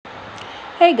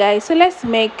Hey guys, so let's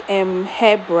make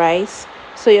herb rice.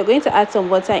 So you're going to add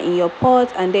some water in your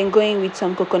pot and then going with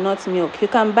some coconut milk. You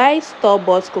can buy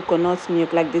store-bought coconut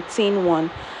milk like the tin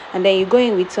one, and then you go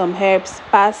in with some herbs,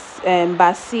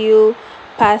 basil,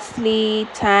 parsley,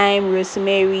 thyme,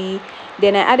 rosemary.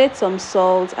 Then I added some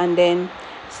salt and then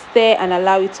stir and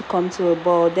allow it to come to a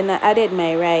boil. Then I added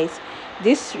my rice.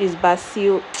 This is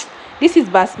basil. This is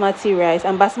basmati rice,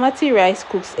 and basmati rice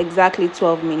cooks exactly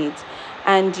 12 minutes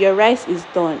and your rice is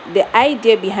done. The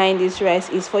idea behind this rice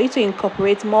is for you to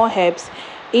incorporate more herbs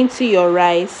into your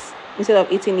rice instead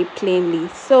of eating it plainly.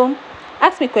 So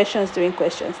ask me questions during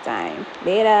questions time.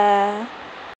 Later.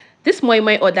 This moi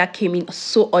moi order came in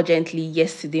so urgently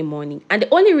yesterday morning, and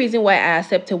the only reason why I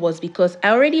accepted was because I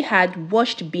already had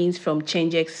washed beans from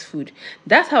Changex food.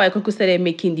 That's how I quickly started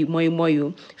making the moi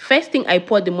moi. First thing, I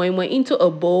poured the moi moi into a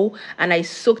bowl and I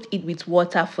soaked it with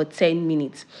water for 10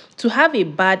 minutes. To have a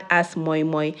badass moi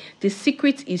moi, the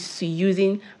secret is to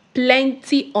using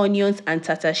plenty onions and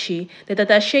tatashe. The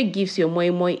tatashe gives your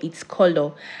moi moi its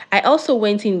color. I also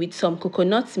went in with some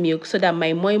coconut milk so that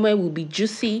my moi moi will be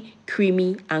juicy,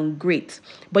 creamy and great.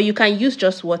 But you can use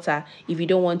just water if you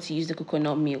don't want to use the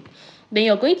coconut milk. Then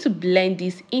you're going to blend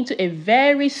this into a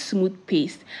very smooth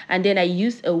paste, and then I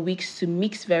used a whisk to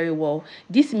mix very well.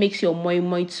 This makes your moi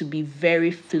moi to be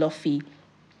very fluffy.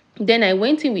 Then I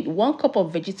went in with 1 cup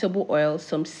of vegetable oil,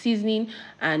 some seasoning,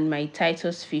 and my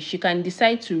Titus fish. You can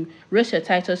decide to roast your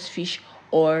Titus fish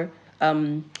or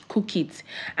cook it,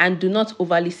 and do not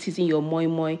overly season your moi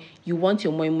moi. You want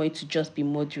your moi moi to just be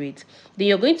moderate. Then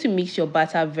you're going to mix your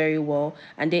batter very well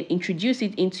and then introduce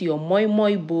it into your moi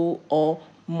moi bowl or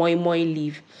moi moi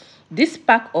leaf. This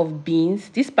pack of beans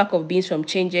from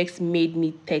Changex made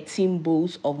me 13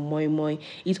 bowls of moi moi.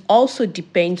 It also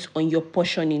depends on your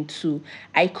portioning too.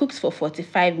 I cooked for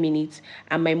 45 minutes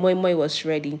and my moi moi was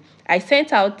ready. I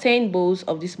sent out 10 bowls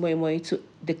of this moi moi to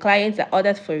the clients that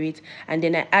ordered for it, and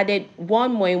then I added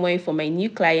 1 moi moi for my new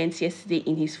client yesterday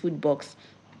in his food box.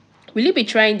 Will you be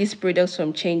trying these products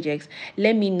from Changex?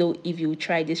 Let me know if you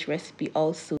try this recipe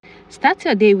also. Start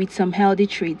your day with some healthy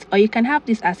treats, or you can have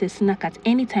this as a snack at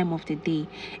any time of the day.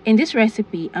 In this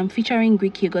recipe, I'm featuring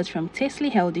Greek yogurt from Tasty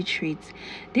Healthy Treats.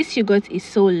 This yogurt is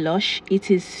so lush,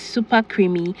 it is super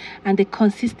creamy, and the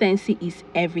consistency is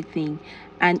everything.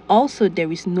 And also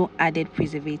there is no added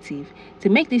preservative. To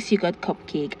make this yogurt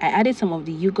cupcake, I added some of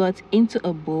the yogurt into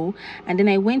a bowl, and then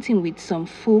I went in with some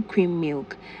full cream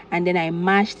milk, and then I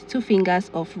mashed 2 fingers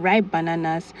of ripe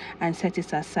bananas and set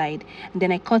it aside. And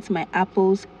then I cut my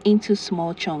apples into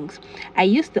small chunks. I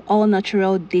used the all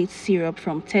natural date syrup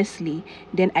from Tesla.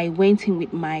 Then I went in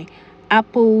with my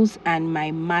apples and my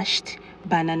mashed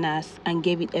bananas and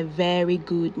gave it a very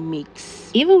good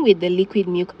mix. Even with the liquid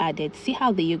milk added, see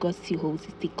how the yogurt still holds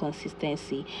its thick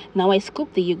consistency. Now I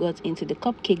scoop the yogurt into the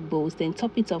cupcake bowls, then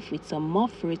top it off with some more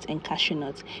fruits and cashew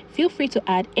nuts. Feel free to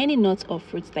add any nuts or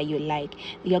fruits that you like.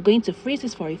 You're going to freeze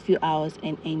this for a few hours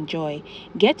and enjoy.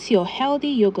 Get your healthy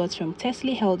yogurt from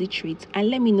Tasty Healthy Treats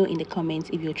and let me know in the comments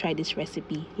if you'll try this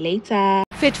recipe later.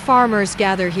 Fit farmers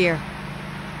gather here.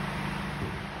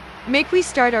 Make we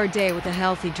start our day with a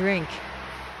healthy drink.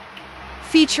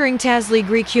 Featuring Tasli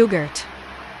Greek yogurt.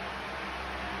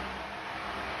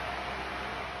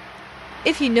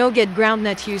 If you no get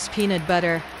groundnut, use peanut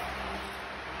butter.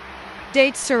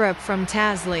 Date syrup from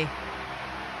Tasli.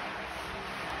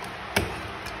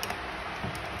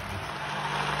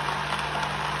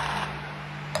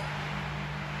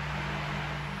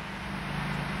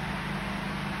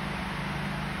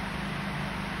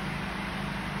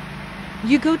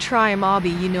 You go try 'em,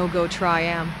 Abby, you no go try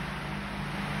 'em.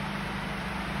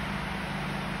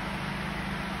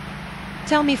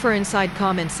 Tell me for inside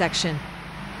comment section.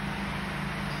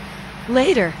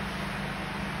 Later.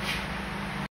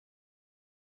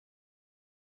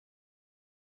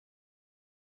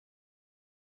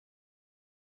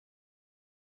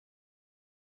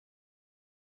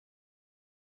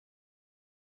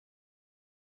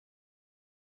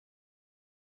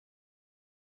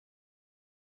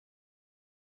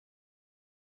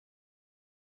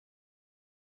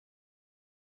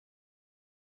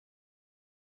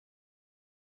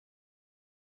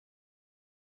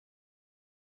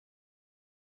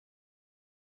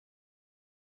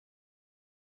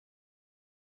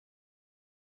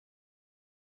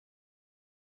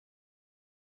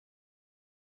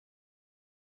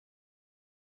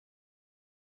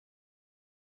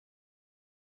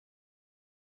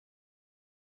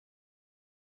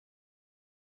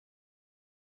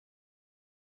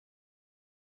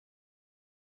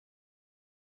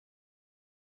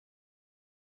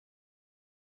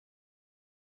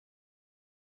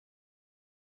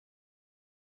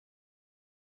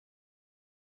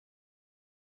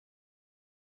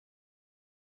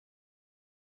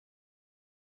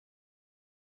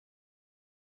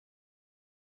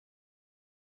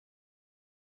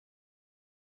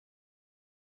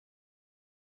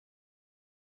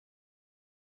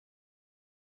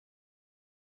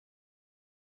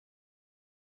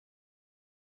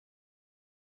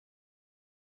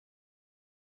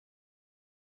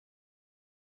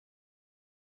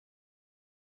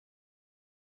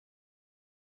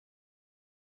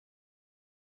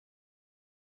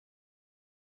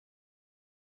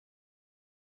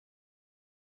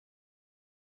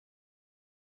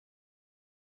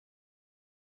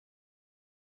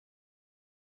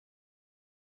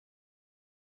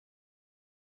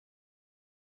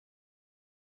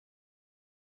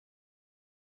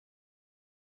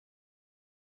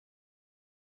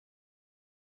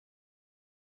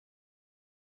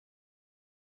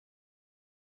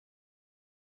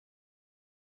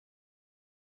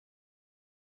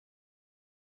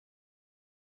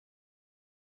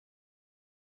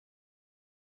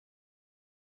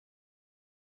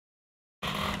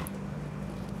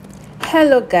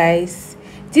 Hello guys,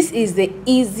 this is the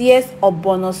easiest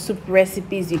ogbono soup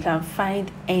recipes you can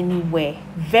find anywhere.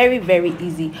 Very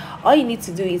easy. All you need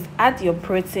to do is add your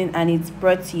protein and it's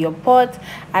brought to your pot.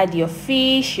 Add your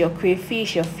fish, your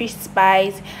crayfish, your fish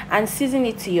spice, and season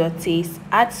it to your taste.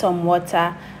 Add some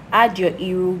water, add your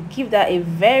iru, give that a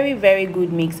very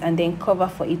good mix, and then cover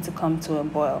for it to come to a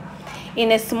boil.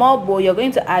 In a small bowl, you're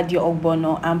going to add your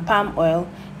ogbono and palm oil,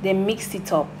 then mix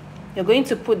it up. You're going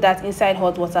to put that inside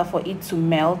hot water for it to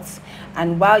melt,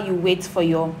 and while you wait for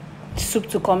your soup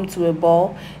to come to a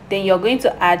boil, then you're going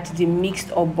to add the mixed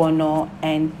ogbono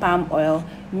and palm oil.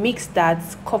 Mix that,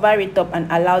 cover it up,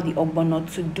 and allow the ogbono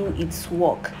to do its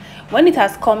work. When it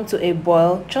has come to a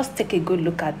boil, just take a good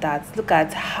look at that. Look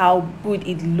at how good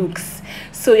it looks.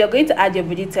 So you're going to add your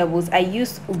vegetables. I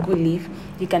used ugu leaf.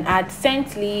 You can add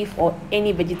scent leaf or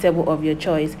any vegetable of your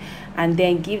choice, and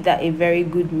then give that a very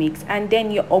good mix, and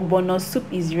then your ogbono soup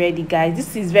is ready, guys.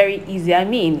 This is very easy. I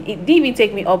mean, it didn't even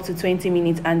take me up to 20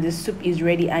 minutes and the soup is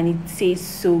ready, and it tastes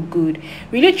so good.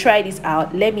 Really try this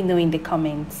out. Let me know in the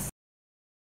comments.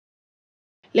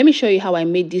 Let me show you how I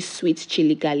made this sweet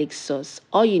chili garlic sauce.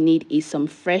 All you need is some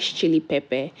fresh chili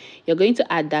pepper. You're going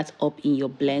to add that up in your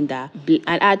blender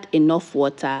and add enough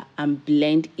water and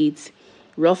blend it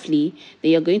roughly.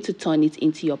 Then you're going to turn it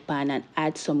into your pan and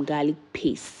add some garlic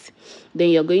paste. Then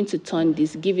you're going to turn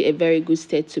this, give it a very good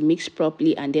stir to mix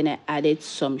properly, and then I added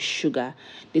some sugar.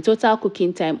 The total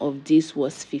cooking time of this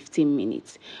was 15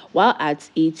 minutes. While at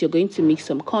it, you're going to mix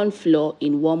some corn flour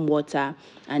in warm water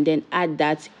and then add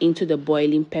that into the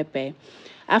boiling pepper.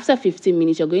 After 15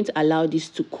 minutes, you're going to allow this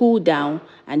to cool down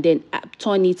and then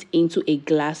turn it into a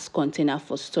glass container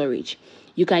for storage.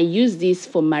 You can use this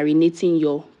for marinating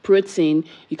your protein.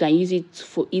 You can use it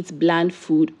for eat bland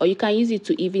food, or you can use it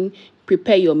to even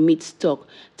prepare your meat stock.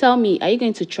 Tell me, are you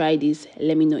going to try this?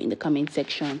 Let me know in the comment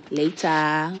section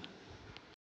later.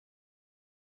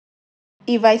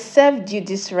 If I served you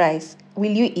this rice,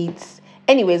 will you eat?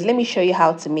 Anyways, let me show you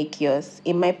how to make yours.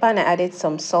 In my pan, I added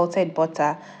some salted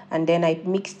butter, and then I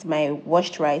mixed my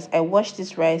washed rice. I washed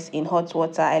this rice in hot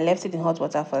water. I left it in hot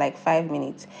water for like 5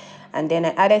 minutes. And then I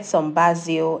added some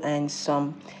basil and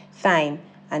some thyme,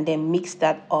 and then mixed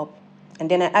that up.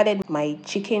 And then I added my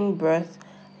chicken broth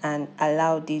and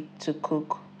allowed it to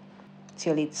cook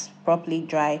till it's properly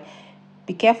dry.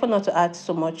 Be careful not to add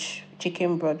so much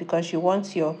chicken broth because you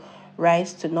want your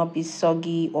rice to not be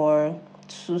soggy or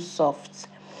too soft.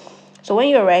 So when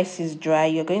your rice is dry,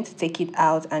 you're going to take it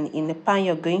out, and in the pan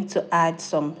you're going to add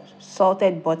some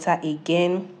salted butter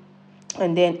again,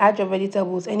 and then add your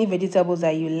vegetables, any vegetables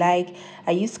that you like.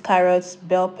 I use carrots,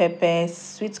 bell peppers,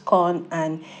 sweet corn,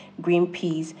 and green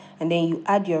peas, and then you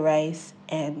add your rice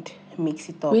and mix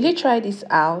it up. Will you try this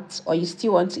out, or you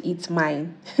still want to eat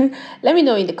mine? Let me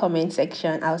know in the comment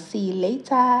section. I'll see you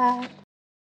later.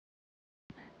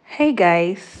 Hey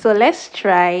guys, so let's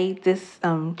try this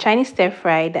Chinese stir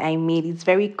fry that I made. It's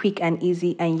very quick and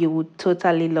easy, and you would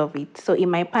totally love it. So in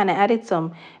my pan, I added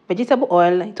some vegetable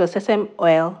oil. It was sesame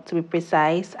oil to be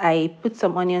precise. I put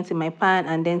some onions in my pan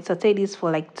and then sauteed this for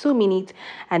like 2 minutes,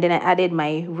 and then I added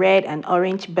my red and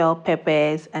orange bell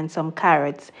peppers and some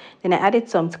carrots. Then I added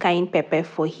some cayenne pepper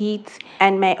for heat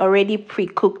and my already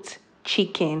pre-cooked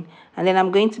chicken, and then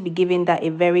I'm going to be giving that a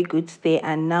very good stir.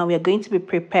 And now we are going to be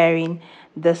preparing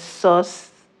the sauce,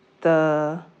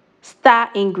 the star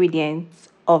ingredients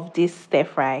of this stir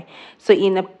fry. So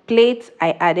in a plate,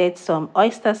 I added some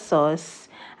oyster sauce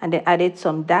and then added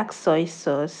some dark soy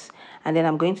sauce, and then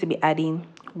I'm going to be adding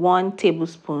 1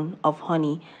 tablespoon of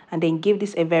honey, and then give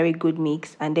this a very good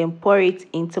mix, and then pour it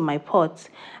into my pot.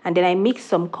 And then I mix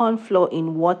some corn flour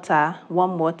in water,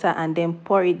 warm water, and then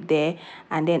pour it there,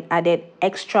 and then added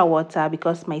extra water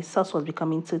because my sauce was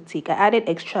becoming too thick. I added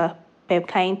extra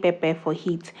cayenne pepper for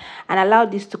heat and allow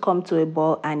this to come to a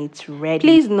boil, and it's ready.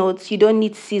 Please note, you don't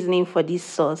need seasoning for this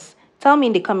sauce. Tell me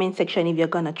in the comment section if you're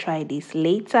gonna try this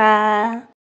later.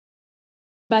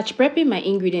 Batch prepping my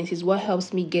ingredients is what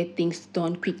helps me get things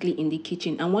done quickly in the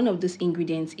kitchen, and one of those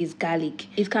ingredients is garlic.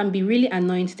 It can be really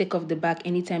annoying to take off the back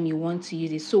anytime you want to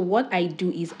use it. So what I do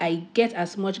is I get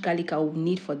as much garlic I will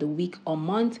need for the week or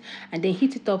month, and then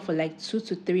heat it up for like 2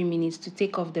 to 3 minutes to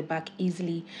take off the back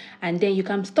easily. And then you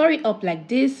can store it up like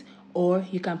this, or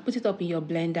you can put it up in your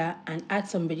blender and add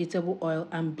some vegetable oil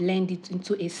and blend it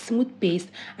into a smooth paste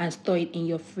and store it in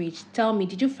your fridge. Tell me,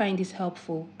 did you find this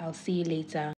helpful? I'll see you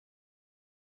later.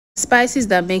 Spices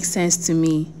that make sense to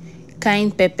me: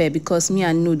 cayenne pepper because me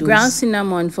and noodles, ground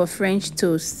cinnamon for French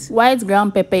toast, white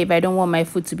ground pepper if I don't want my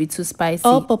food to be too spicy,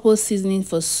 all-purpose seasoning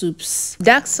for soups,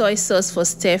 dark soy sauce for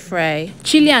stir fry,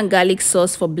 chili and garlic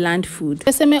sauce for bland food,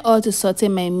 sesame oil to saute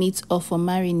my meat or for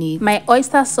marinade, my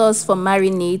oyster sauce for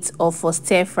marinade or for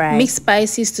stir fry, mix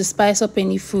spices to spice up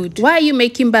any food. Why are you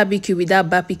making barbecue without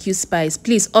barbecue spice?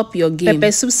 Please up your game.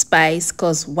 Pepper soup spice,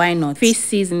 cause why not? Fish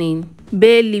seasoning,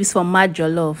 bay leaves for mad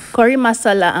jollof, curry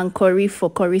masala and curry for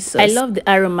curry sauce. I love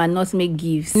the aroma nutmeg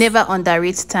gives. Never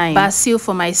underrate thyme. Basil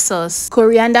for my sauce,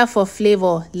 coriander for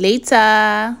flavor.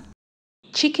 Later.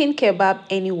 Chicken kebab,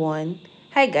 anyone?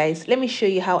 Hi guys, let me show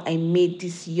you how I made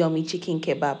this yummy chicken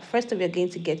kebab. First of all, you're going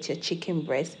to get your chicken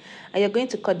breast and you're going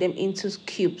to cut them into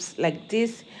cubes like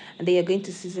this, and then you're going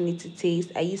to season it to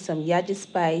taste. I use some yaji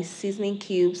spice, seasoning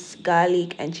cubes,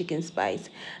 garlic and chicken spice,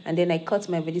 and then I cut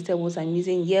my vegetables. I'm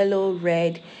using yellow,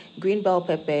 red, green bell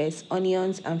peppers,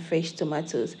 onions and fresh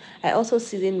tomatoes. I also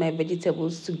season my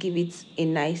vegetables to give it a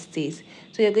nice taste.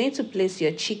 So you're going to place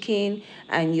your chicken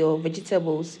and your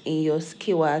vegetables in your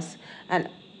skewers, and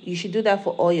you should do that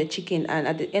for all your chicken, and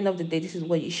at the end of the day this is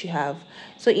what you should have.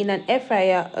 So in an air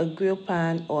fryer, a grill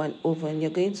pan or an oven,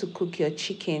 you're going to cook your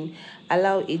chicken.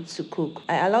 Allow it to cook.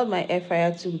 I allowed my air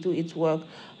fryer to do its work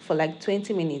for like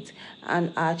 20 minutes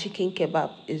and our chicken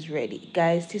kebab is ready.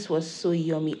 Guys, this was so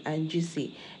yummy and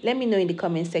juicy. Let me know in the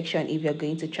comment section if you're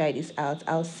going to try this out.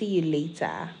 I'll see you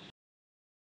later.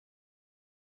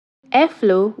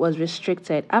 Airflow was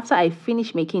restricted after I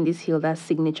finished making this Hilda's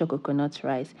signature coconut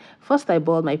rice. First, I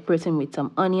boiled my protein with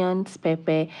some onions,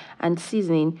 pepper, and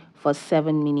seasoning for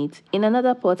 7 minutes. In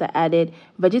another pot, I added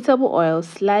vegetable oil,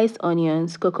 sliced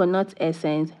onions, coconut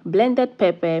essence, blended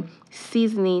pepper,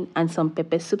 seasoning, and some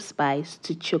pepper soup spice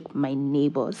to choke my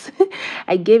neighbors.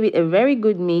 I gave it a very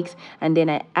good mix, and then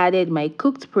I added my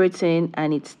cooked protein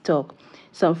and its stock,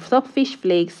 some stockfish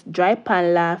flakes, dry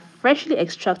panla, freshly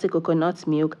extracted coconut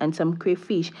milk, and some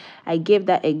crayfish. I gave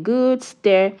that a good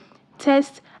stir,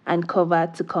 test, and cover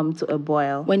to come to a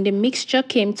boil. When the mixture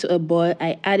came to a boil,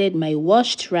 I added my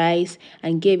washed rice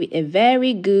and gave it a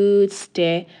very good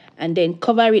stir and then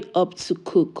cover it up to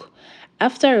cook.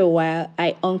 After a while,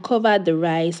 I uncovered the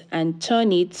rice and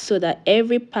turned it so that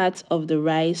every part of the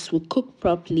rice would cook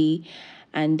properly,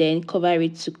 and then cover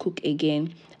it to cook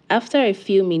again. After a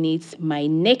few minutes, my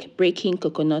neck-breaking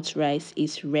coconut rice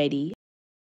is ready.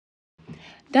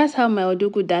 That's how my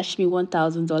Odogu dashed me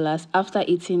 $1,000 after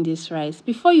eating this rice.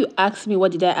 Before you ask me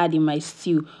what did I add in my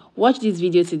stew, watch this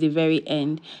video to the very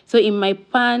end. So in my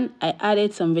pan, I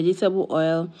added some vegetable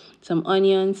oil, some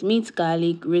onions, minced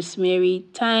garlic, rosemary,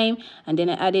 thyme, and then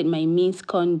I added my minced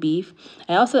corned beef.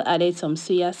 I also added some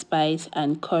soya spice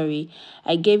and curry.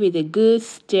 I gave it a good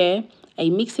stir. I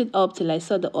mixed it up till I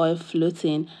saw the oil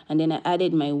floating, and then I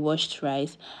added my washed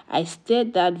rice. I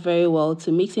stirred that very well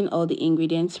to mix in all the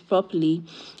ingredients properly.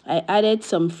 I added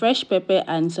some fresh pepper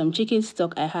and some chicken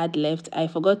stock I had left. I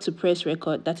forgot to press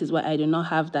record, that is why I do not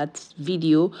have that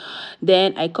video.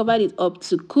 Then I covered it up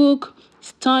to cook.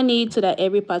 Turn it so that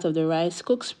every part of the rice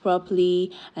cooks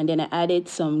properly, and then I added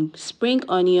some spring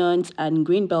onions and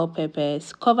green bell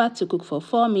peppers. Cover to cook for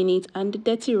 4 minutes, and the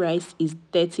dirty rice is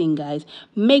dirty, guys.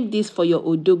 Make this for your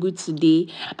odogu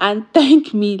today and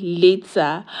thank me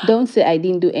later. Don't say I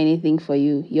didn't do anything for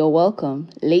you. You're welcome.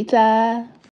 Later.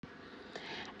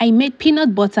 I made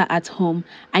peanut butter at home,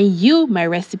 and you, my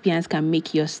recipients, can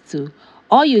make yours too.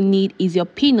 All you need is your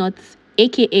peanuts,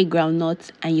 aka groundnuts,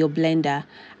 and your blender.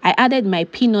 I added my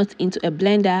peanuts into a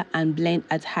blender and blend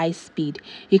at high speed.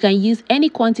 You can use any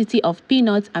quantity of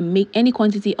peanuts and make any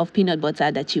quantity of peanut butter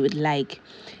that you would like.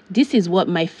 This is what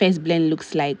my first blend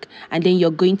looks like, and then you're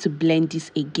going to blend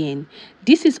this again.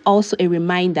 This is also a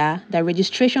reminder that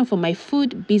registration for my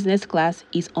food business class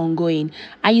is ongoing,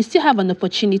 and you still have an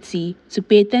opportunity to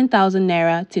pay 10,000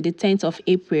 naira till the 10th of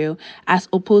April as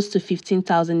opposed to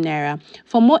 15,000 naira.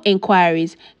 For more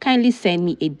inquiries, kindly send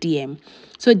me a DM.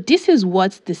 So this is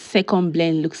what the second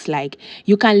blend looks like.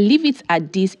 You can leave it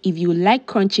at this if you like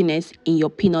crunchiness in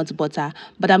your peanut butter,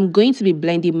 but I'm going to be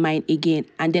blending mine again,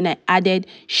 and then I added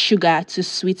sugar to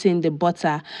sweeten the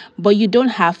butter, but you don't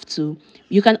have to.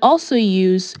 You can also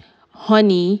use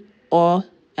honey or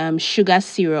sugar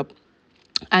syrup,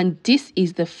 and this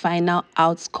is the final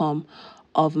outcome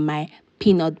of my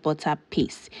peanut butter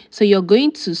paste. So you're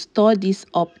going to store this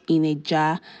up in a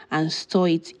jar and store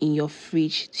it in your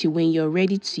fridge till when you're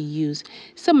ready to use.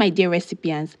 So my dear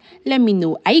recipients, let me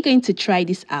know, are you going to try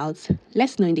this out?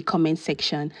 Let's know in the comment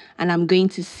section, and I'm going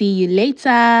to see you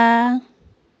later.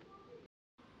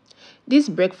 This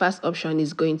breakfast option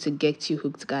is going to get you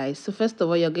hooked, guys. So first of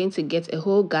all, you're going to get a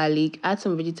whole garlic, add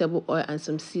some vegetable oil and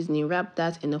some seasoning, wrap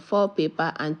that in a foil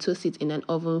paper and toast it in an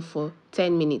oven for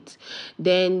 10 minutes.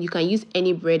 Then you can use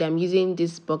any bread. I'm using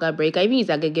this burger bread. You can even use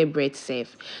agege bread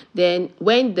safe. Then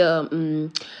when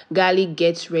the garlic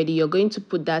gets ready, you're going to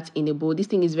put that in a bowl. This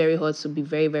thing is very hot, so be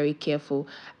very, very careful.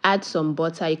 Add some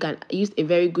butter. You can use a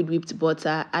very good whipped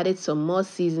butter. Added some more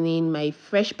seasoning, my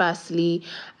fresh parsley,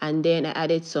 and then I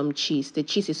added some cheese. The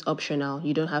cheese is optional.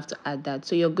 You don't have to add that.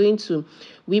 So you're going to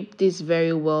whip this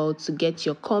very well to get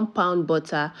your compound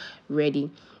butter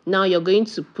ready. Now you're going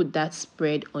to put that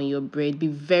spread on your bread. Be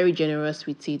very generous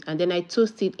with it. And then I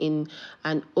toast it in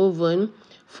an oven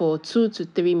for 2 to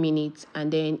 3 minutes,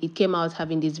 and then it came out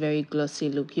having this very glossy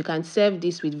look. You can serve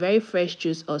this with very fresh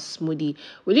juice or smoothie.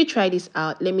 Will you try this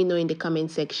out? Let me know in the comment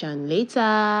section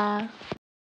later.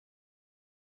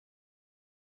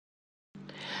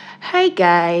 Hi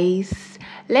guys,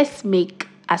 let's make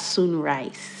asun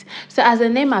rice. So as the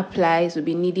name applies, we'll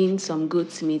be needing some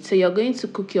goat meat. So you're going to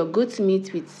cook your goat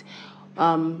meat with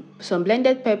some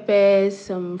blended peppers,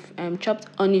 some chopped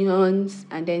onions,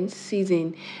 and then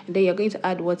season. And then you're going to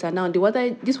add water. Now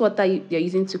this water you're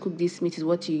using to cook this meat is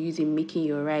what you use in making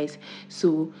your rice.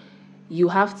 So you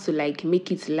have to like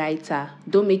make it lighter.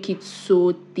 Don't make it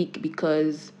so thick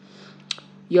because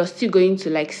you're still going to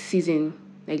like season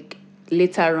like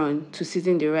later on to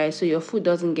season the rice so your food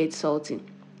doesn't get salty.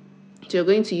 So you're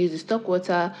going to use the stock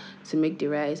water to make the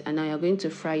rice, and now you're going to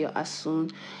fry your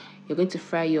asun. You're going to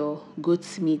fry your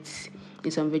goat's meat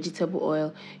in some vegetable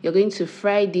oil. You're going to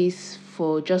fry this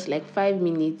for just like 5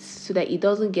 minutes so that it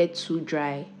doesn't get too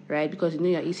dry, right? Because you know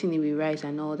you're eating it with rice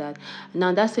and all that.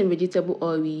 Now that same vegetable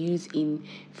oil we use in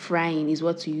frying is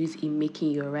what you use in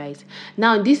making your rice.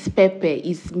 Now this pepper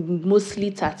is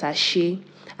mostly tatache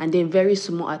and then very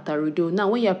small atarudo. Now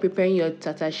when you're preparing your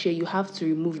tatache, you have to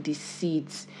remove the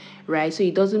seeds, right? So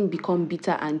it doesn't become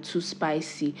bitter and too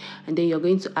spicy. And then you're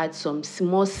going to add some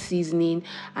small seasoning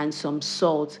and some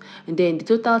salt. And then the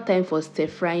total time for stir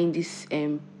frying this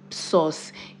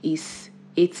sauce is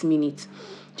 8 minutes.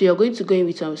 So you're going to go in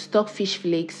with some stockfish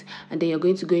flakes, and then you're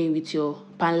going to go in with your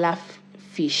panla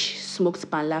fish, smoked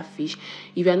panla fish.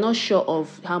 If you're not sure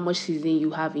of how much seasoning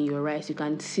you have in your rice, you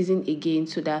can season again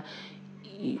so that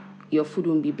your food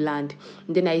won't be bland.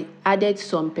 And then I added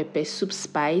some pepper soup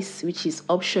spice, which is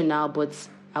optional, but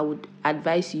I would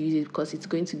advise you use it because it's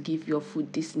going to give your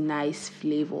food this nice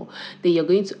flavor. Then you're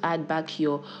going to add back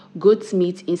your goat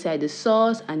meat inside the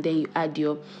sauce, and then you add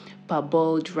your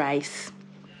parboiled rice.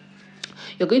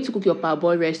 You're going to cook your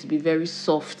parboiled rice to be very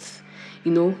soft.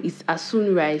 You know, it's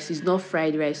asun rice, it's not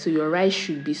fried rice, so your rice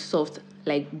should be soft,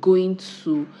 like going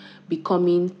to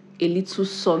becoming a little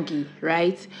soggy,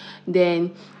 right?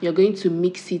 Then you're going to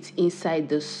mix it inside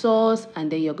the sauce,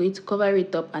 and then you're going to cover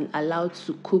it up and allow it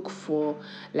to cook for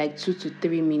like 2 to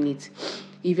 3 minutes.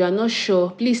 If you're not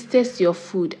sure, please taste your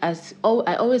food. I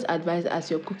always advise, as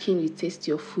you're cooking, you taste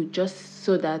your food, just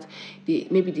so that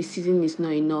maybe the seasoning is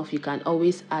not enough. You can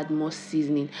always add more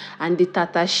seasoning. And the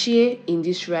tatache in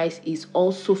this rice is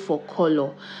also for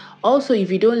color. Also,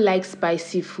 if you don't like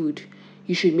spicy food,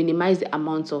 you should minimize the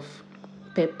amount of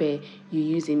pepper you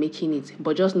use in making it.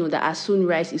 But just know that asun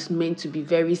rice is meant to be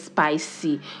very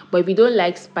spicy. But if you don't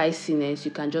like spiciness,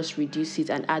 you can just reduce it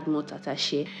and add more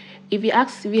tatache. If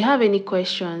you have any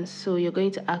questions, so you're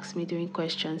going to ask me during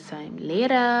question time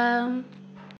later.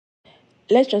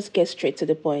 Let's just get straight to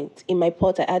the point. In my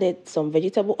pot, I added some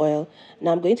vegetable oil.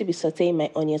 Now I'm going to be sauteing my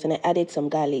onions, and I added some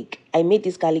garlic. I made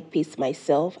this garlic paste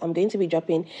myself. I'm going to be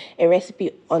dropping a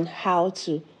recipe on how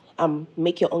to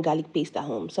make your own garlic paste at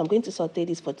home. So I'm going to saute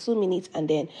this for 2 minutes, and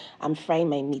then I'm frying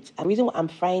my meat. And the reason why I'm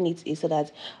frying it is so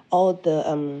that all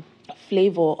the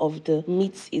flavor of the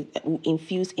meat is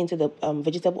infused into the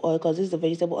vegetable oil, because this is the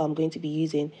vegetable oil I'm going to be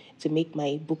using to make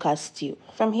my buka stew.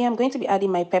 From here, I'm going to be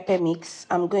adding my pepper mix.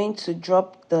 I'm going to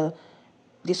drop the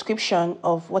description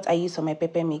of what I use for my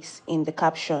pepper mix in the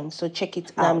caption, so check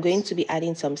it out. Now I'm going to be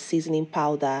adding some seasoning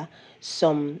powder,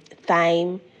 some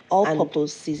thyme,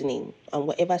 all-purpose seasoning, and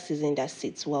whatever seasoning that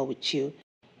sits well with you.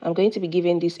 I'm going to be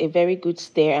giving this a very good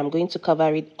stir. I'm going to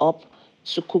cover it up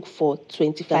to cook for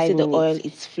 25 minutes. The oil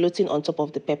is floating on top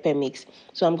of the pepper mix.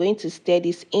 So I'm going to stir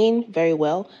this in very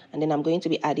well, and then I'm going to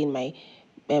be adding my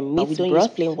meat. We don't use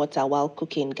plain water while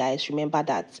cooking, guys. Remember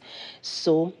that.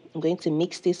 So I'm going to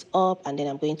mix this up, and then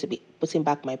I'm going to be putting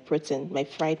back my protein, my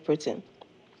fried protein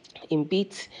in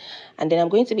bits. And then I'm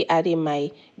going to be adding my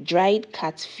dried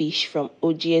catfish from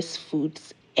OGS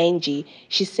Foods NG.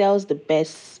 She sells the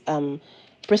best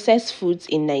processed foods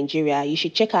in Nigeria. You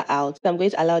should check her out. I'm going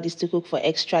to allow this to cook for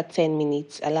extra 10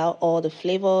 minutes. Allow all the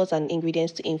flavors and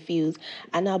ingredients to infuse,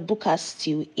 and our buka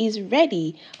stew is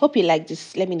ready. Hope you like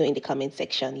this. Let me know in the comment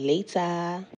section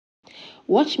later.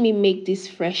 Watch me make this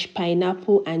fresh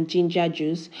pineapple and ginger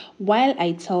juice while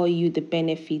I tell you the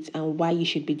benefits and why you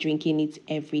should be drinking it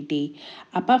every day.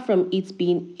 Apart from it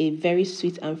being a very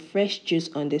sweet and fresh juice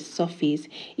on the surface,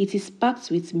 it is packed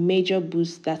with major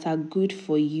boosts that are good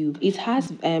for you. It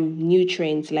has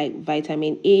nutrients like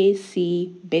vitamin A,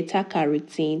 C, beta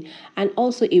carotene, and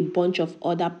also a bunch of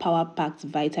other power-packed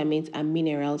vitamins and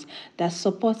minerals that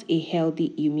support a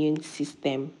healthy immune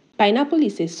system. Pineapple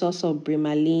is a source of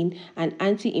bromelain, an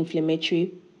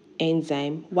anti-inflammatory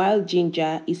enzyme, while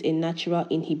ginger is a natural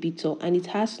inhibitor and it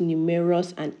has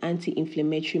numerous and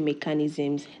anti-inflammatory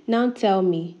mechanisms. Now tell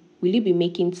me, will you be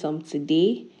making some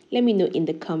today? Let me know in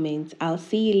the comments. I'll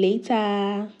see you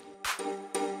later.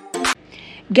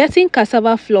 Getting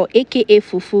cassava flour aka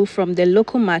fufu from the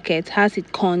local market has its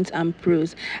cons and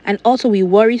pros, and also we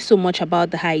worry so much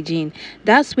about the hygiene.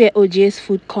 That's where OJ's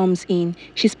food comes in.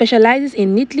 She specializes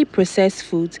in neatly processed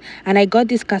foods, and I got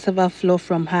this cassava flour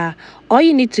from her. All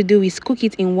you need to do is cook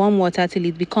it in warm water till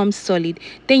it becomes solid,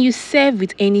 then you serve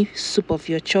with any soup of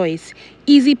your choice.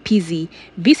 Easy peasy.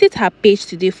 Visit her page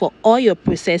today for all your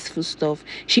processed food stuff.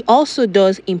 She also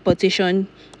does importation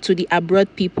to the abroad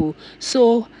people,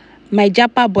 so my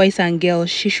Japa boys and girls,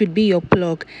 she should be your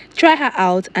plug. Try her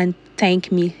out and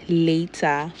thank me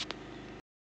later.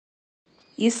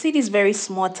 You see this very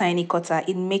small tiny cutter,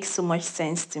 it makes so much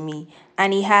sense to me.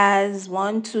 And it has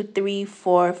one, two, three,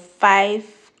 four, five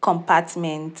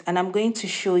compartments. And I'm going to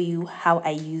show you how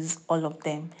I use all of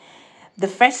them. The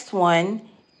first one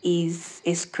is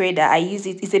a scrader. I use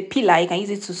it, it's a peeler. You can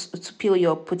use it to peel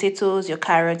your potatoes, your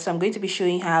carrots. So I'm going to be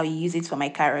showing how you use it for my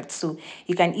carrots. So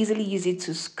you can easily use it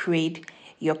to scrape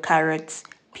your carrots,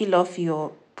 peel off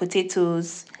your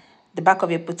potatoes, the back of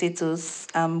your potatoes,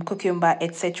 cucumber,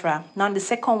 etc. Now the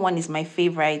second one is my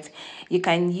favorite. You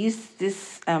can use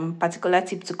this particular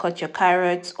tip to cut your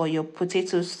carrots or your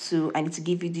potatoes too, and to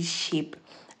give you this shape.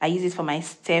 I use it for my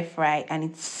stir fry and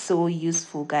it's so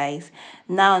useful, guys.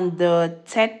 Now the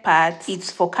third part, it's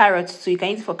for carrots. So you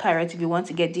can use it for carrots if you want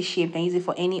to get this shape. You can use it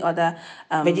for any other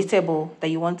vegetable that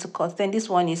you want to cut. Then this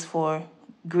one is for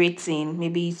grating,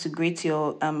 maybe to grate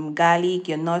your garlic,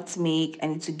 your nutmeg,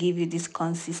 and to give you this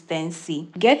consistency.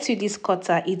 Get you this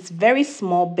cutter. It's very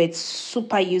small but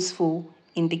super useful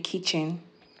in the kitchen.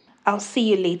 I'll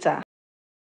see you later.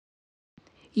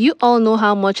 You all know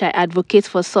how much I advocate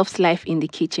for soft life in the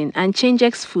kitchen, and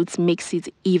Changex Foods makes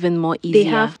it even more easier. They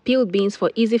have peeled beans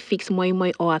for easy fix moi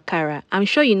moi or akara. I'm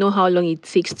sure you know how long it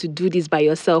takes to do this by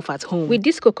yourself at home. With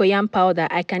this cocoyam powder,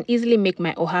 I can easily make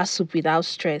my oha soup without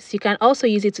stress. You can also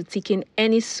use it to thicken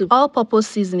any soup. All-purpose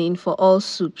seasoning for all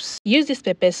soups. Use this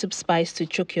pepper soup spice to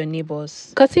choke your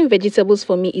neighbors. Cutting vegetables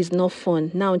for me is not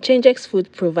fun. Now, Changex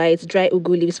Food provides dry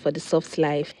ugu leaves for the soft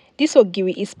life. This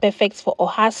ogiri is perfect for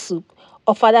oha soup,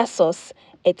 ofada sauce,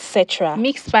 etc.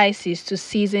 Mix spices to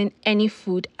season any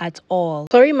food at all.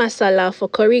 Curry masala for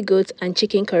curry goat and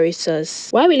chicken curry sauce.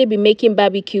 Why will you be making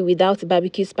barbecue without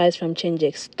barbecue spice from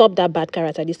Changex? Stop that bad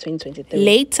character this 2023.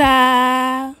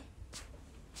 Later.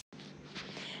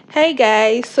 Hey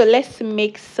guys, so let's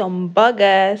make some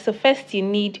burgers. So first you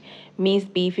need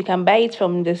minced beef. You can buy it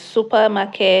from the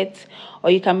supermarket or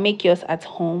you can make yours at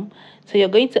home. So you're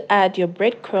going to add your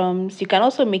breadcrumbs. You can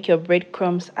also make your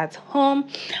breadcrumbs at home,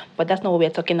 but that's not what we're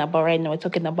talking about right now. We're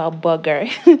talking about burger.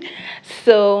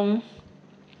 So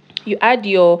you add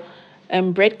your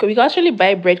breadcrumbs. You can actually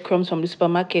buy breadcrumbs from the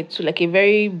supermarket to like a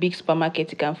very big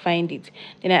supermarket. You can find it.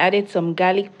 Then I added some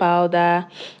garlic powder.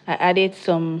 I added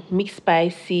some mixed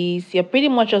spices. You're pretty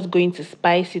much just going to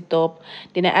spice it up.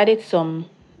 Then I added some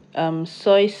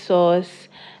soy sauce.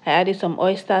 I added some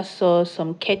oyster sauce,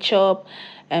 some ketchup,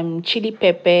 chili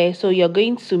pepper. So you're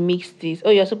going to mix this. Oh,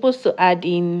 you're supposed to add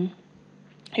in.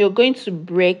 You're going to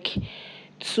break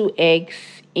 2 eggs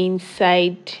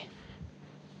inside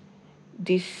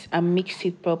this and mix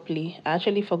it properly. I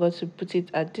actually forgot to put it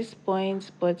at this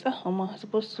point, but I'm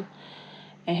supposed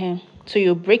to. So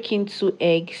you're breaking 2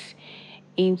 eggs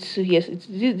into, yes,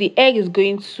 the egg is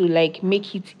going to like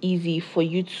make it easy for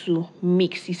you to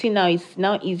mix. You see, now it's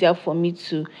now easier for me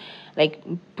to like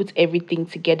put everything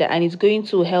together, and it's going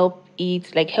to help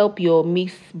it like help your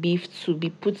mixed beef to be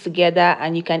put together,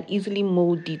 and you can easily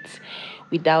mold it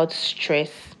without stress.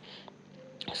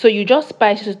 So you just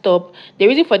spice it up. The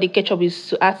reason for the ketchup is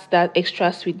to add that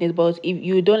extra sweetness, but if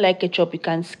you don't like ketchup, you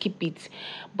can skip it.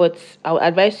 But I would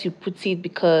advise you put it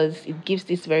because it gives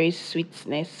this very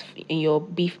sweetness in your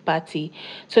beef patty.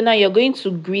 So now you're going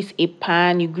to grease a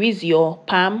pan. You grease your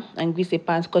palm and grease a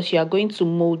pan because you are going to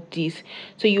mold this.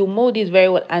 So you mold this very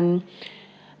well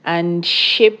and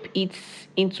shape it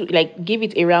into, like, give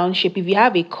it a round shape. If you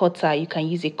have a cutter, you can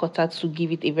use a cutter to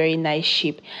give it a very nice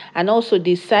shape. And also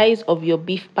the size of your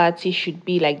beef patty should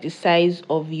be like the size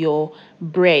of your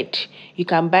bread. You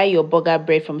can buy your burger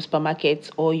bread from supermarkets,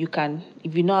 or you can,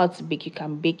 if you know how to bake, you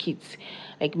can bake it.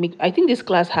 Like, make, I think this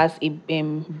class has a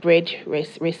bread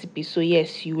recipe, so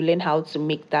yes, you learn how to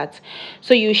make that.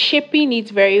 So you shaping it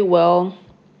very well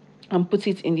and put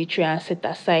it in the tray and set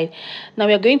aside. Now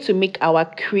we are going to make our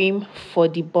cream for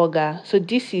the burger. So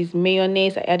this is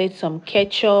mayonnaise. I added some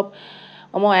ketchup.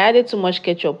 I added too much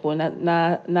ketchup. Oh,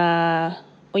 na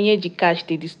onye cash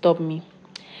they disturb me.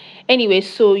 Anyway,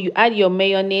 so you add your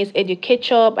mayonnaise, add your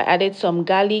ketchup. I added some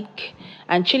garlic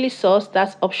and chili sauce.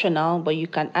 That's optional, but you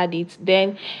can add it.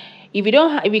 Then, if you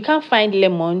don't, if you can't find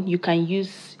lemon, you can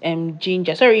use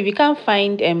ginger. Sorry, if you can't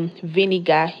find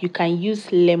vinegar, you can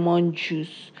use lemon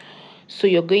juice. So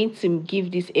you're going to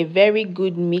give this a very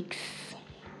good mix.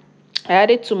 I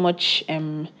added too much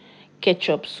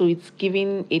ketchup, so it's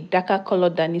giving a darker color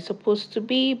than it's supposed to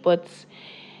be, but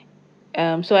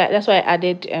that's why I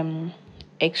added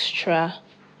extra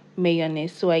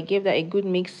mayonnaise. So I gave that a good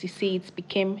mix. You see it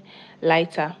became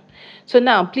lighter. So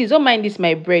now please don't mind this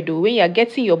my bread though. When you're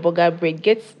getting your burger bread,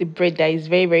 get the bread that is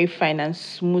very, very fine and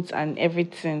smooth and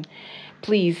everything,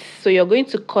 please. So you're going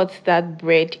to cut that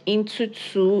bread into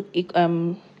two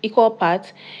equal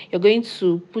parts. You're going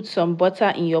to put some butter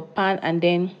in your pan and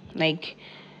then, like,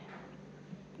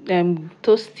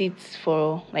 toast it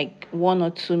for like 1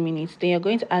 or 2 minutes. Then you're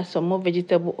going to add some more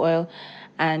vegetable oil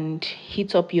and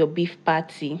heat up your beef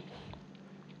patty.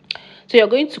 So you're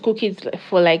going to cook it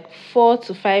for like 4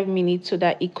 to 5 minutes so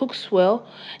that it cooks well.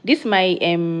 This my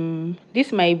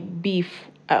beef.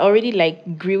 I already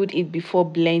like grilled it before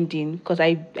blending because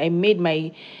I made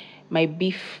my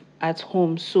beef at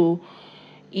home. So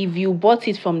if you bought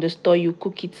it from the store, you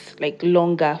cook it like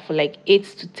longer for like 8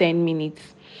 to 10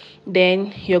 minutes.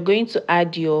 Then you're going to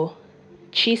add your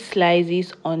cheese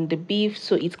slices on the beef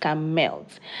so it can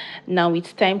melt. Now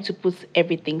it's time to put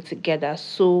everything together.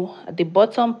 So at the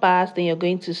bottom part, then you're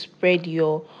going to spread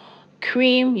your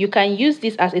cream. You can use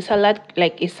this as a salad,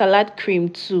 like a salad cream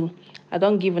too. I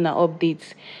don't give an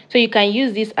update. So you can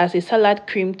use this as a salad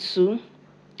cream too.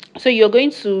 So you're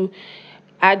going to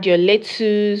add your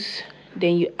lettuce,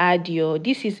 then you add your,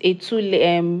 this is a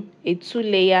two-layered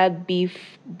beef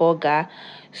burger,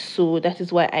 so that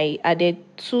is why I added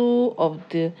two of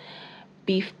the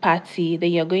beef patty.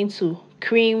 Then you're going to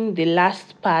cream the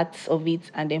last parts of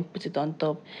it and then put it on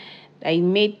top. I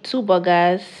made two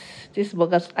burgers. This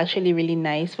burger is actually really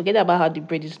nice. Forget about how the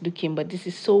bread is looking, but this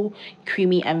is so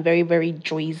creamy and very, very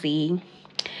juicy.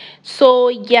 So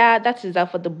yeah, that is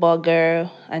that for the burger,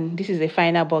 and this is a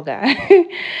final burger.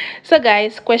 So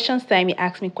guys, questions time. You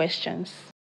ask me questions.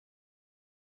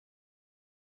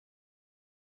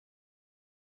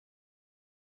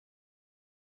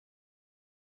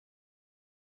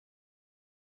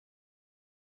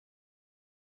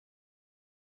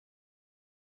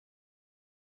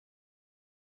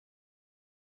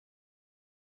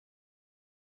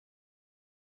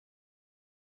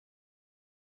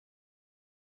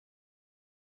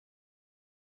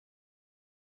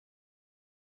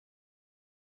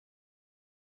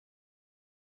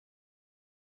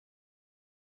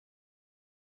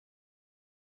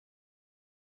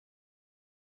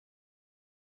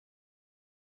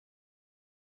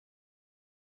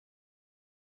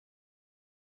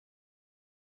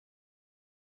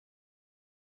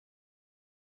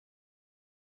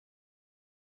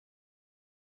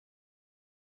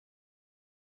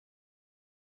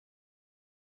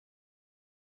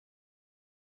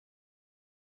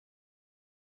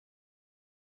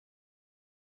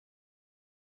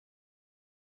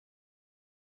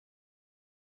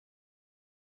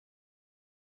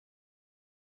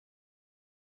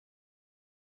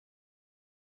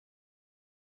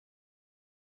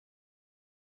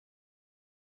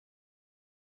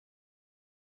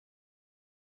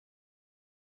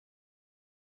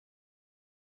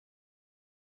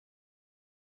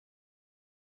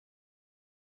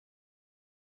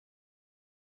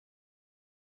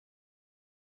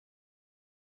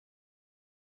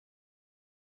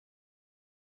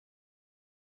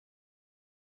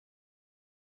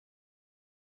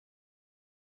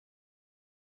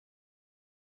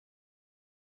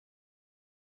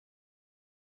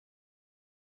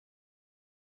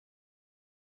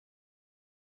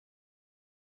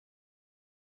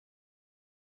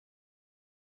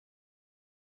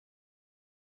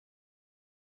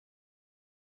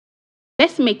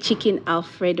 Let's make chicken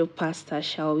Alfredo pasta,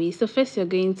 shall we? So first you're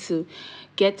going to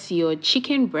get your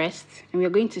chicken breast and we're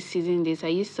going to season this. I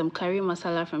use some curry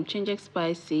masala from Chinjek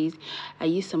Spices. I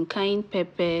use some cayenne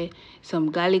pepper, some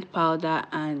garlic powder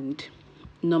and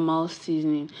normal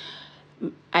seasoning.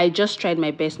 I just tried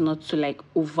my best not to like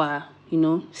over,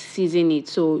 season it.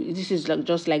 So this is like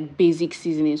just like basic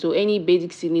seasoning. So any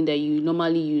basic seasoning that you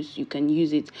normally use, you can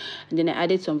use it. And then I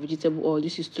added some vegetable oil.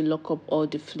 This is to lock up all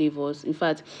the flavors. In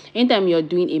fact, anytime you're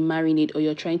doing a marinade or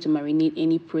you're trying to marinate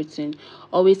any protein,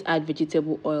 always add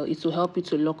vegetable oil. It will help you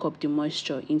to lock up the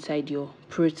moisture inside your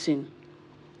protein.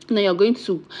 Now you're going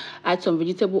to add some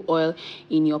vegetable oil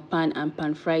in your pan and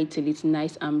pan fry it till it's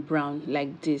nice and brown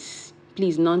like this.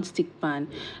 Please, non-stick pan.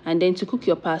 And then to cook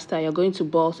your pasta, you're going to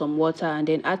boil some water and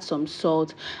then add some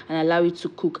salt and allow it to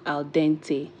cook al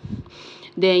dente.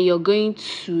 Then you're going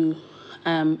to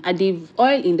add the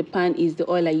oil in the pan is the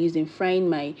oil I use in frying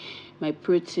my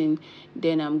protein.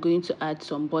 Then I'm going to add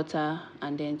some butter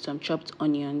and then some chopped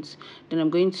onions. Then I'm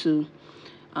going to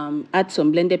add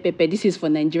some blended pepper. This is for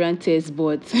Nigerian taste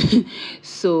buds.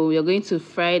 So you're going to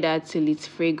fry that till it's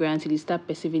fragrant, till you start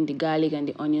perceiving the garlic and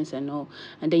the onions and all.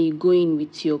 And then you go in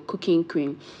with your cooking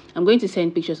cream. I'm going to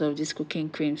send pictures of this cooking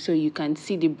cream so you can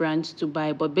see the brands to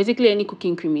buy. But basically any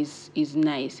cooking cream is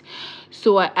nice.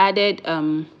 So I added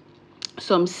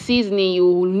some seasoning. You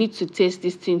will need to taste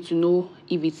this thing to know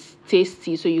if it's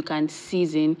tasty, so you can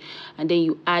season. And then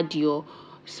you add your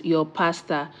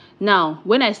pasta. Now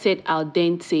when I said al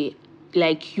dente,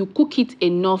 like you cook it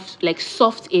enough, like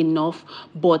soft enough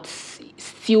but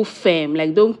still firm.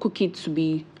 Like don't cook it to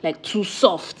be like too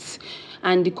soft.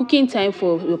 And the cooking time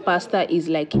for your pasta is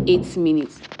like 8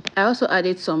 minutes. I also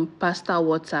added some pasta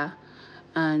water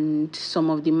and some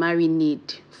of the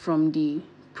marinade from the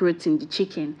protein, the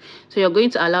chicken. So you're going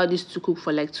to allow this to cook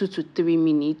for like 2 to 3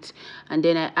 minutes. And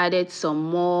then I added some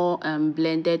more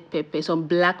blended pepper, some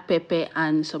black pepper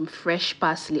and some fresh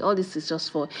parsley. All this is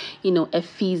just for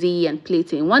effigy and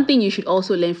plating. One thing you should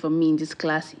also learn from me in this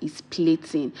class is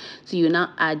plating. So you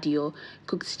now add your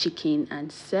cooked chicken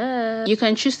and serve. You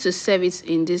can choose to serve it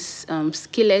in this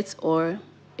skillet or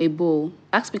a bowl.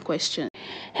 Ask me question.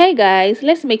 Hey guys,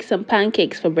 let's make some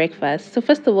pancakes for breakfast. So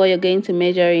first of all, you're going to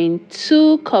measure in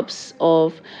 2 cups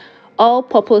of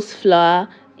all-purpose flour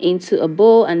into a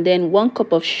bowl, and then 1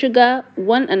 cup of sugar,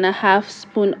 1.5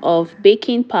 spoon of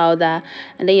baking powder,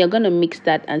 and then you're going to mix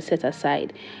that and set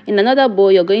aside. In another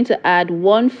bowl, you're going to add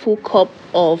 1 full cup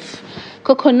of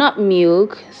coconut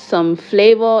milk, some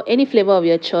flavor, any flavor of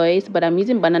your choice, but I'm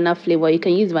using banana flavor. You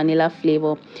can use vanilla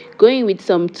flavor. Going with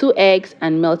some 2 eggs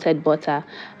and melted butter.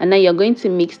 And then you're going to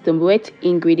mix the wet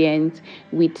ingredients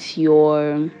with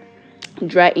your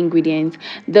dry ingredients.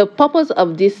 The purpose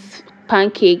of this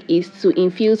pancake is to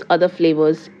infuse other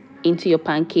flavors into your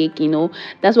pancake.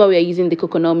 That's why we are using the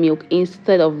coconut milk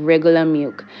instead of regular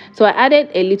milk. So I added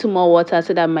a little more water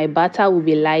so that my batter will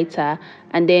be lighter,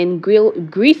 and then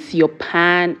grease your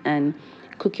pan and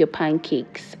cook your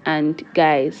pancakes. And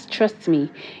guys, trust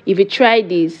me, if you try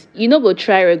this, go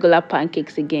try regular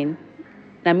pancakes again.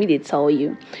 Let me tell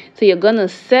you. So you're gonna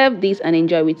serve this and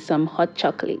enjoy with some hot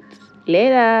chocolate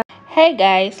later. Hey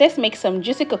guys, let's make some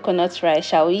juicy coconut rice,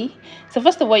 shall we? So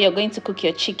first of all, you're going to cook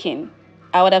your chicken.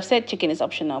 I would have said chicken is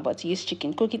optional, but use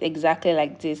chicken. Cook it exactly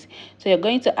like this. So you're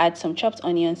going to add some chopped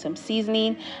onion, some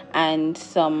seasoning, and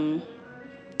some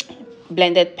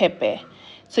blended pepper.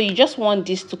 So you just want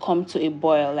this to come to a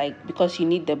boil, like, because you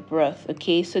need the broth.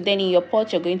 Okay, so then in your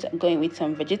pot you're going to go in with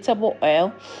some vegetable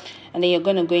oil, and then you're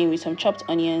going to go in with some chopped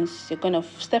onions. You're going to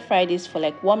stir fry this for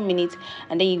like 1 minute,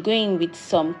 and then you go in with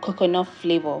some coconut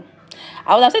flavor.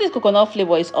 I would have said this coconut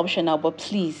flavor is optional, but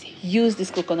please use this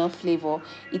coconut flavor.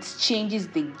 It changes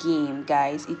the game,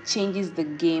 guys. It changes the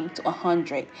game to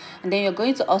 100. And then you're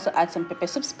going to also add some pepper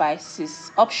soup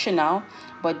spices, optional,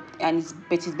 but it's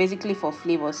basically for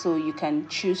flavor, so you can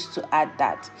choose to add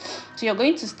that. So you're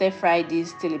going to stir fry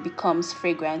this till it becomes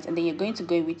fragrant, and then you're going to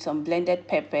go in with some blended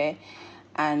pepper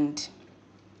and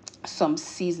some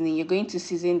seasoning. You're going to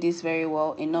season this very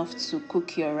well, enough to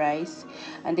cook your rice,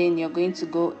 and then you're going to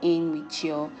go in with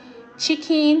your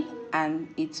chicken and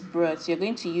its broth. You're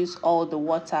going to use all the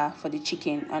water for the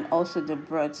chicken and also the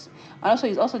broth, and also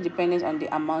it's also dependent on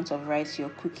the amount of rice you're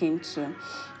cooking too.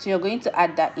 So you're going to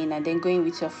add that in, and then going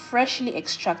with your freshly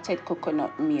extracted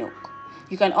coconut milk.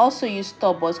 You can also use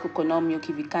store-bought coconut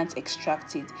milk if you can't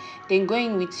extract it. Then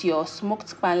going with your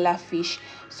smoked panla fish,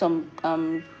 some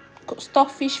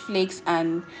stockfish flakes,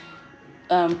 and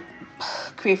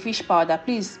crayfish powder.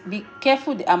 Please be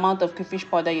careful the amount of crayfish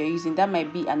powder you're using. That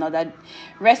might be another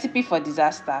recipe for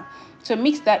disaster. So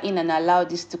mix that in and allow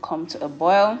this to come to a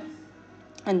boil.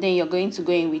 and then you're going to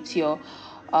go in with your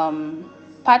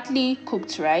partly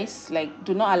cooked rice. Like,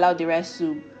 do not allow the rice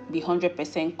to be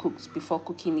 100% cooked before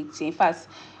cooking it. In fact,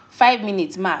 5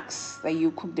 minutes max that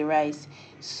you cook the rice.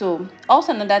 So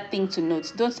also another thing to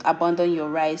note, don't abandon your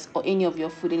rice or any of your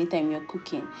food anytime you're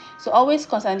cooking. So always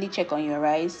constantly check on your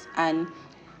rice and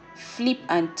flip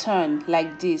and turn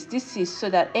like this is so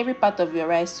that every part of your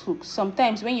rice cooks.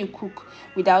 Sometimes when you cook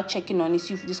without checking on it,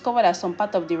 you've discovered that some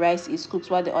part of the rice is cooked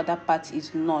while the other part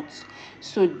is not.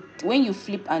 So when you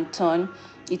flip and turn,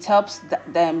 it helps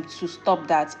them to stop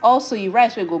that. Also, your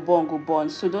rice will go burn,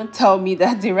 so don't tell me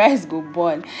that the rice go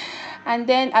burn. And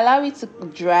then allow it to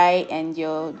dry and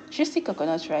your juicy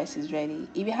coconut rice is ready.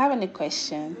 If you have any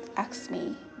question, ask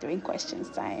me during questions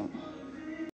time.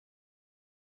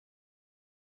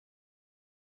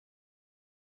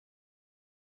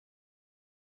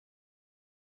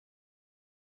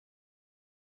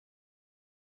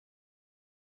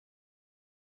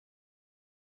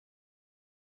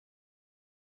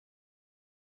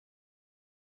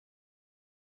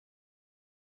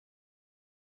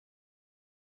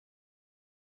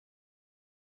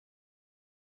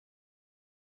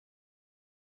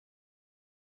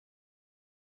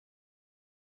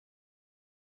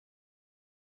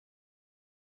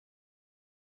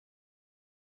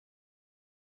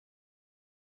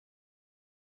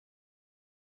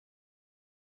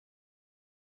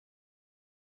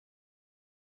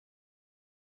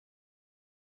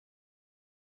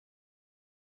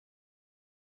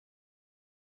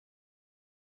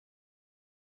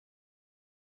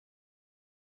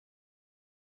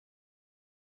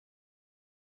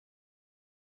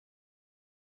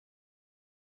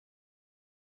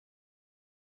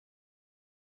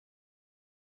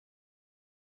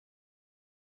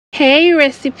 Hey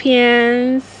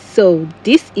recipients! So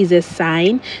this is a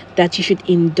sign that you should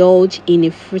indulge in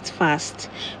a fruit fast.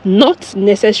 Not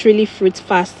necessarily fruit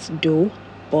fast though,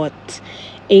 but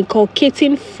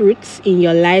inculcating fruits in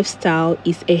your lifestyle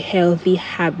is a healthy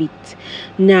habit.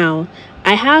 Now,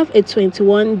 I have a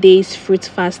 21 days fruit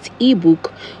fast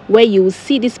ebook where you will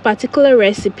see this particular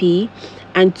recipe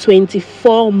and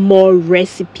 24 more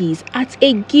recipes at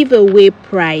a giveaway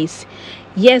price.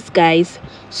 Yes, guys.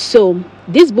 So,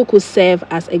 this book will serve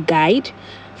as a guide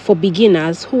for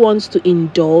beginners who wants to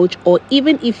indulge, or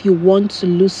even if you want to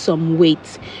lose some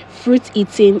weight. Fruit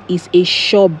eating is a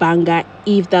sure banger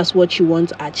if that's what you want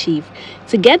to achieve.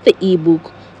 To get the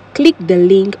ebook, click the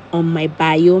link on my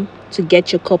bio to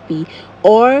get your copy,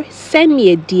 or send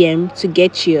me a DM to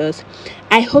get yours.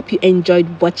 I hope you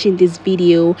enjoyed watching this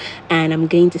video, and I'm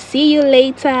going to see you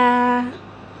later.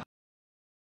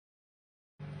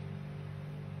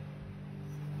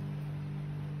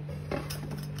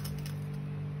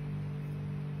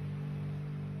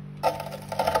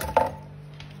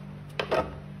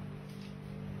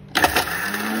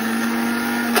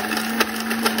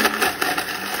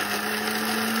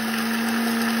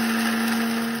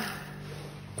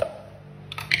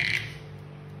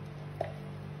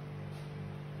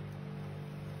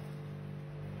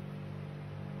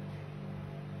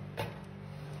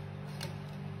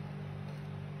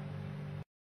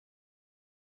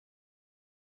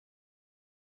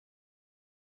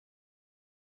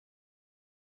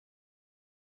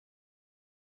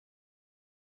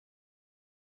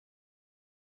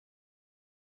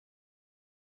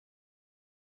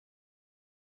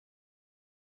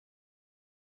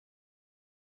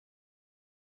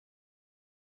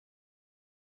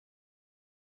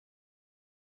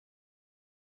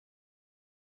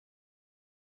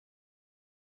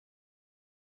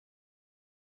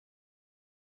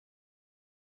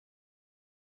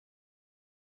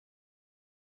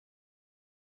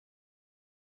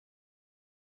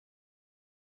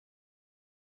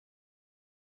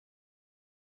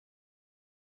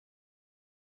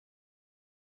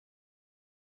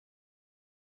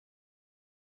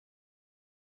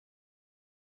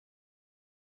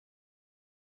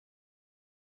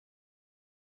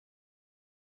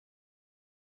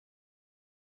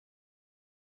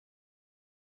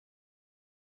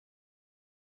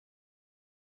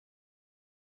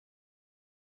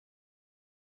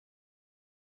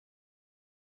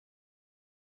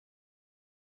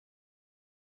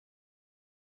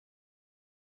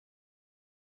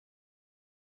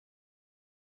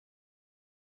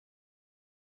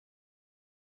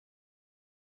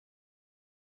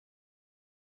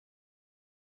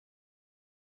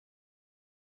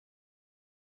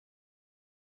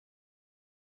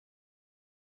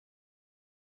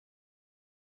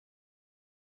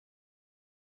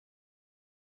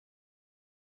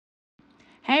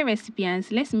 Hi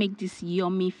recipients, let's make this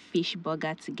yummy fish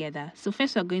burger together. So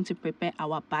first we're going to prepare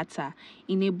our batter.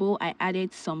 In a bowl, I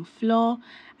added some flour,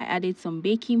 I added some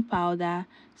baking powder,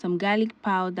 some garlic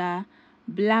powder,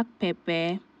 black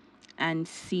pepper, and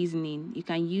seasoning. You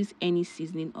can use any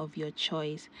seasoning of your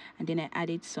choice. And then I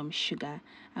added some sugar.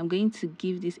 I'm going to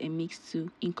give this a mix to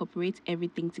incorporate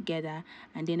everything together.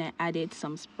 And then I added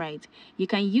some Sprite. You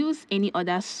can use any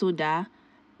other soda,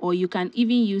 or you can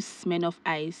even use Smirnoff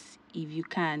ice if you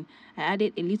can. I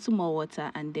added a little more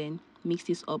water and then mix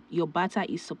this up. Your batter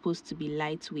is supposed to be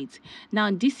lightweight.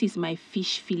 Now this is my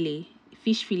fish fillet.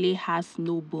 Fish fillet has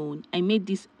no bone. I made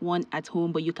this one at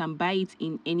home, but you can buy it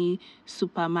in any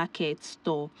supermarket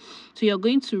store. So you're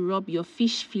going to rub your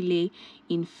fish fillet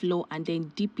in flour and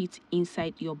then dip it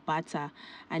inside your batter,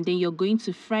 and then you're going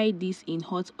to fry this in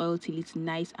hot oil till it's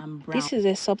nice and brown. This is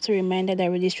a subtle reminder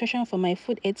that registration for my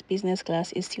food aids business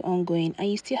class is still ongoing, and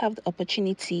you still have the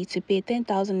opportunity to pay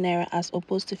 10,000 naira as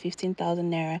opposed to 15,000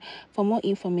 naira. For more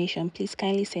information, please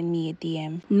kindly send me a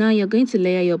DM. Now you're going to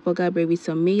layer your burger bread with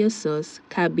some mayo sauce,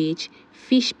 cabbage,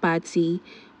 fish patty,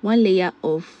 one layer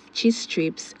of cheese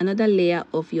strips, another layer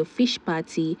of your fish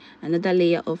patty, another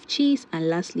layer of cheese, and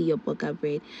lastly your burger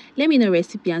bread. Let me know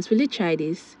recipients, will you try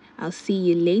this? I'll see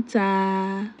you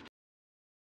later.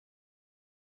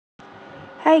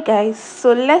 Hi guys,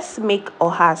 so let's make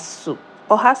oha soup.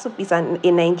 Oha soup is a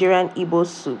Nigerian Igbo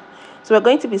soup. So we're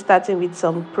going to be starting with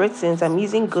some proteins. I'm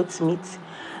using goat meat.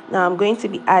 Now I'm going to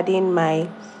be adding my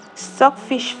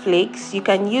stockfish flakes. You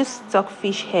can use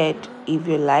stockfish head if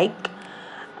you like.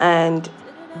 And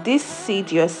this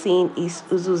seed you're seeing is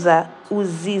uziza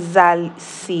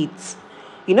seeds.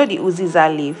 You know the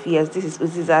uziza leaf? Yes, this is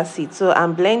uziza seed. So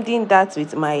I'm blending that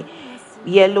with my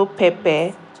yellow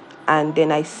pepper, and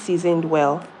then I seasoned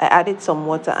well. I added some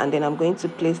water, and then I'm going to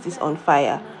place this on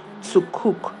fire to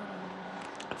cook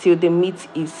till the meat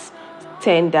is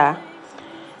tender.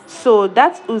 So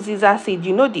that's uziza seed.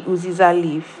 You know the uziza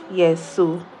leaf? Yes,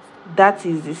 so that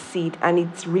is the seed, and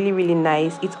it's really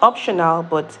nice. It's optional,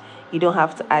 but you don't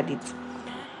have to add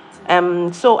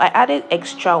it. So I added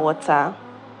extra water,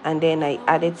 and then I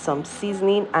added some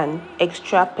seasoning and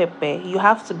extra pepper. You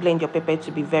have to blend your pepper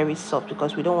to be very soft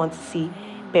because we don't want to see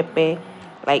pepper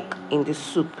like in the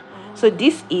soup. So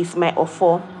this is my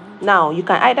ofo. Now you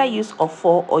can either use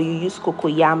ofo or you use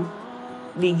cocoyam.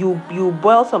 You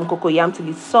boil some cocoyam till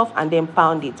it's soft and then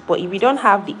pound it. But if you don't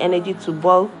have the energy to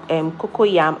boil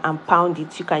cocoyam and pound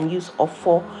it, you can use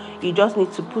ofo. You just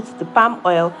need to put the palm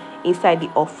oil inside the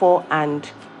ofo and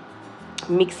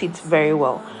mix it very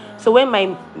well. So when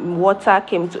my water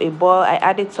came to a boil, I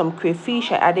added some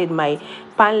crayfish, I added my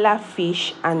panla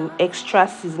fish and extra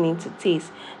seasoning to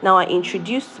taste. Now I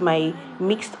introduced my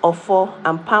mixed offal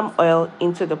and palm oil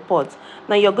into the pot.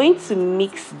 Now you're going to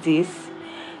mix this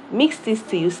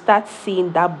till you start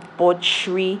seeing that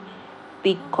buttery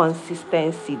thick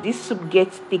consistency. This soup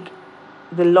gets thick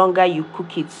the longer you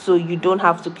cook it, so you don't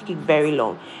have to cook it very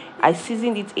long. I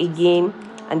seasoned it again,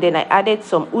 and then I added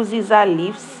some uziza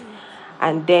leaves,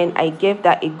 and then I gave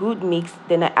that a good mix.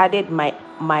 Then I added my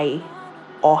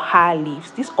oha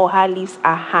leaves. These oha leaves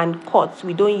are hand cut.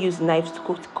 We don't use knives to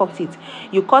cut it.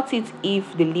 You cut it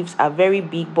if the leaves are very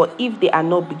big, but if they are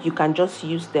not big, you can just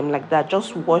use them like that.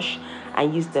 Just wash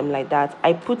and use them like that.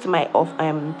 I put my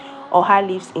oha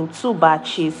leaves in 2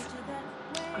 batches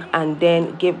and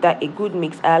then gave that a good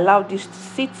mix. I allowed this to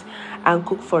sit and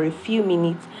cook for a few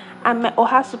minutes, and my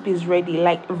oha soup is ready.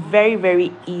 Like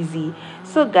very easy.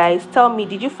 So guys, tell me,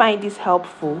 did you find this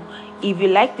helpful? If you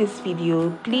like this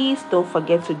video, please don't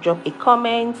forget to drop a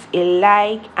comment, a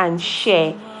like, and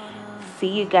share.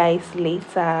 See you guys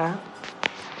later.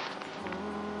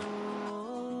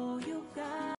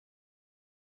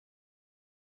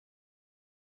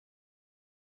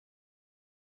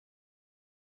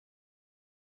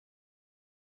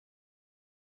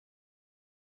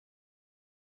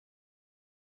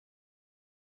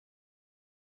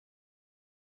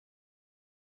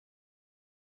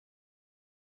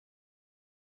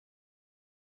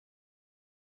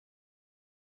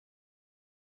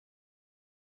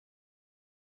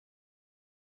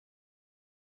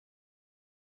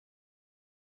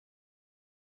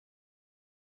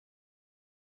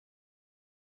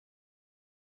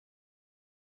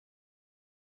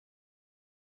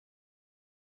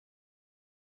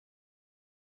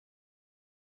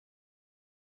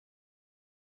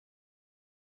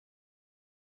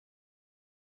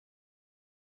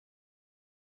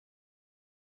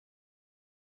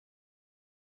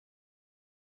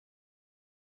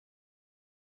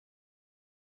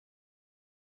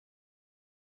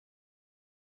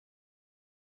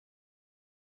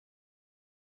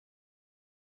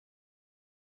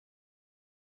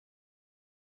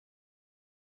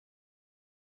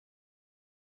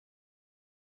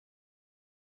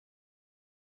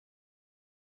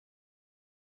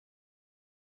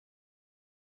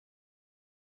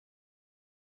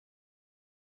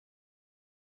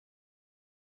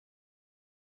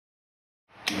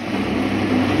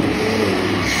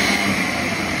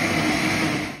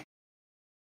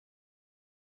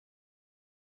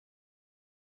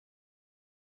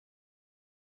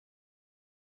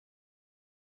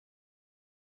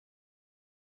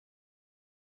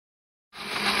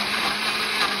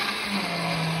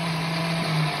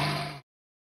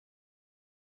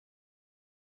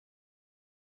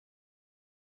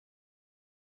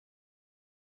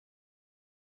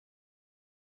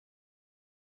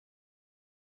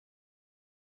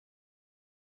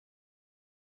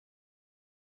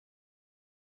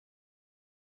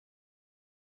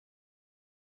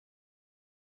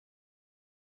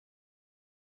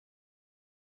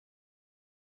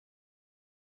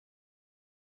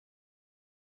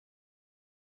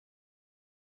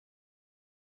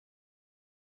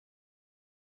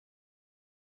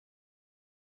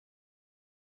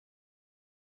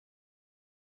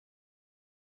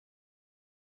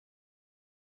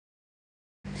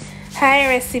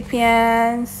 Hi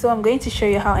recipients, so I'm going to show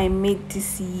you how I made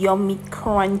this yummy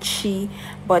crunchy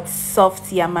but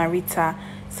soft yamarita.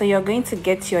 So you're going to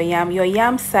get your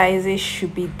yam sizes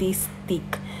should be this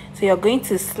thick, so you're going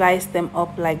to slice them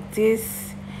up like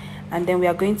this, and then we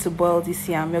are going to boil this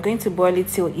yam. We're going to boil it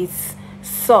till it's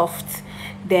soft.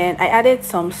 Then I added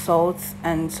some salt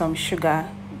and some sugar.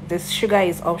 This sugar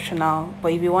is optional,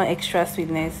 but if you want extra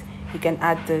sweetness you can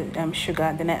add the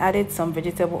sugar. Then I added some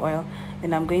vegetable oil.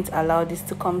 Then I'm going to allow this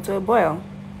to come to a boil.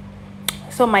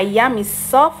 So my yam is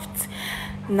soft.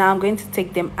 Now I'm going to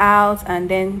take them out, and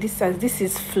then this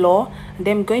is flour, and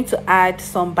then I'm going to add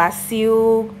some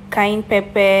basil, cayenne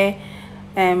pepper,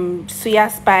 soya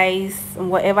spice,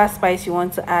 whatever spice you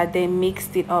want to add. Then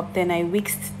mixed it up. Then I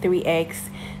whisked 3 eggs.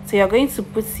 So you're going to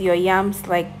put your yams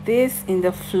like this in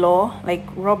the flour, like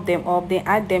rub them up, then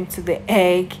add them to the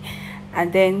egg,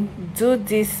 and then do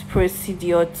this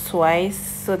procedure twice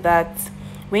so that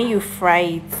when you fry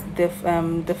it,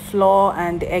 the flour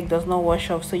and the egg does not wash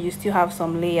off, so you still have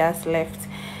some layers left.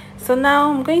 So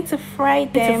now I'm going to fry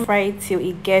it till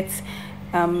it gets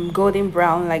golden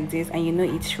brown like this, and you know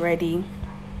it's ready.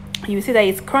 You see that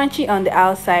it's crunchy on the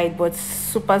outside but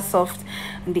super soft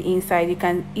on the inside. You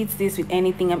can eat this with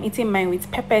anything. I'm eating mine with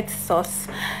peppered sauce.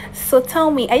 So tell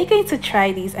me, are you going to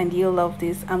try this and do you love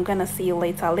this? I'm gonna see you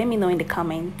later. Let me know in the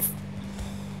comments.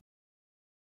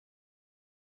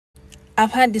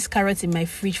 I've had this carrot in my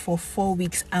fridge for 4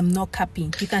 weeks. I'm not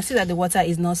capping. You can see that the water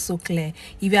is not so clear.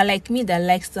 If you are like me that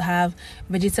likes to have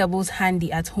vegetables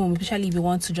handy at home, especially if you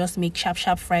want to just make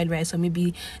sharp fried rice or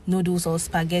maybe noodles or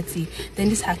spaghetti, then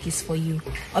this hack is for you.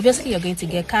 Obviously, you're going to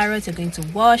get carrots, you're going to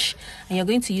wash, and you're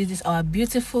going to use this our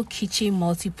beautiful kitchen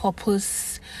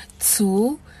multi-purpose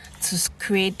tool to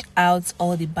create out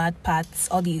all the bad parts,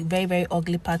 all the very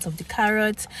ugly parts of the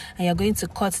carrot, and you're going to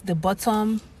cut the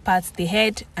bottom part, the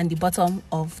head and the bottom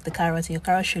of the carrot, and your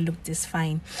carrot should look this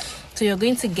fine. So you're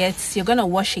going to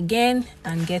wash again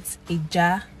and get a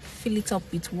jar, fill it up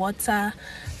with water,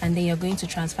 and then you're going to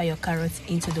transfer your carrots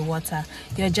into the water.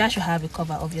 Your jar should have a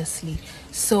cover, obviously.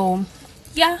 So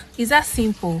yeah, it's that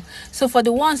simple. So for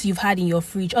the ones you've had in your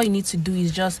fridge, all you need to do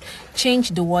is just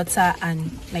change the water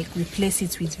and like replace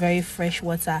it with very fresh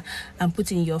water and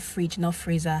put it in your fridge, not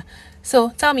freezer.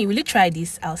 So tell me, will you try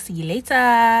this? I'll see you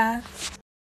later.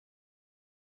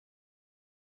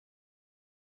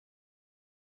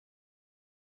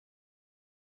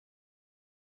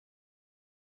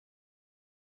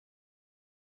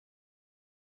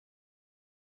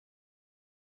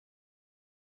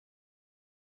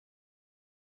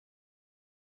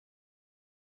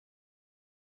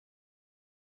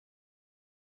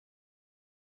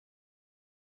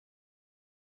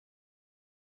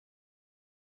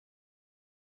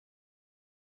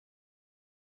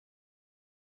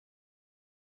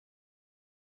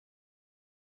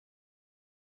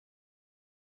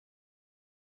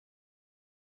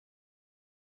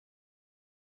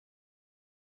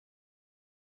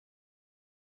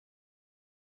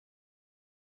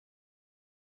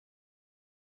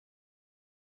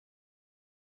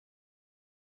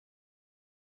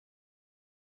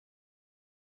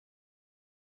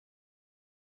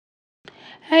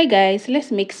 Hi guys,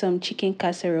 let's make some chicken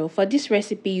casserole. For this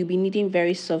recipe you'll be needing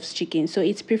very soft chicken, so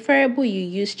it's preferable you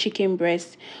use chicken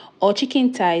breast or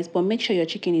chicken thighs, but make sure your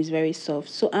chicken is very soft.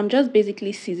 So I'm just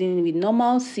basically seasoning with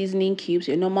normal seasoning cubes,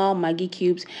 your normal Maggi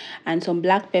cubes, and some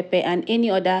black pepper and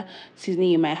any other seasoning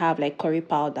you might have like curry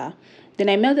powder. Then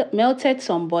I melted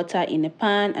some butter in a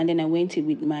pan, and then I went in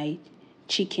with my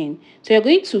chicken. So you're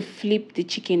going to flip the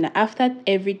chicken after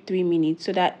every 3 minutes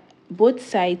so that both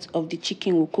sides of the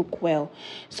chicken will cook well.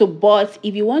 So but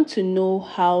if you want to know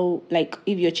how, like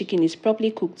if your chicken is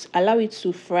properly cooked, allow it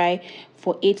to fry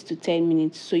for 8 to 10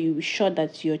 minutes so you'll be sure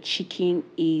that your chicken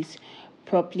is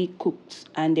properly cooked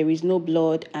and there is no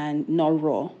blood and not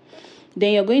raw.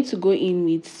 Then you're going to go in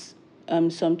with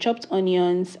some chopped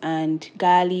onions and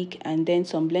garlic, and then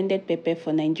some blended pepper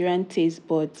for Nigerian taste.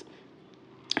 But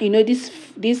you know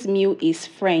this meal is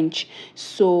French,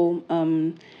 so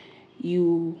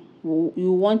you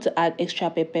want to add extra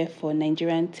pepper for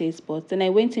Nigerian taste. But then I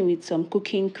went in with some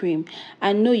cooking cream.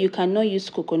 And no, you cannot use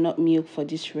coconut milk for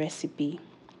this recipe,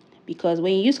 because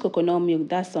when you use coconut milk,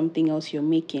 that's something else you're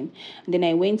making. And then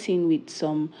I went in with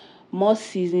some more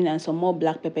seasoning and some more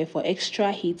black pepper for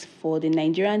extra heat for the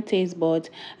Nigerian taste bud.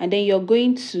 And then you're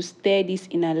going to stir this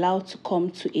in, allow to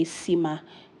come to a simmer.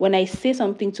 When I say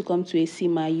something to come to a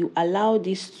simmer, you allow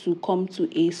this to come to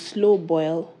a slow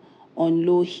boil on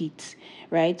low heat,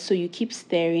 right? So you keep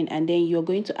stirring, and then you're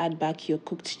going to add back your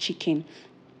cooked chicken.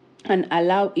 and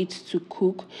allow it to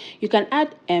cook. You can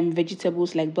add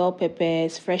vegetables like bell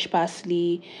peppers, fresh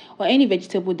parsley, or any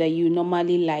vegetable that you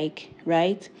normally like,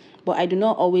 right? But I do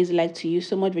not always like to use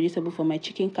so much vegetable for my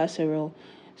chicken casserole.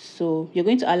 So you're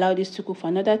going to allow this to cook for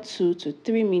another 2 to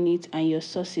 3 minutes and your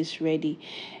sauce is ready.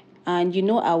 And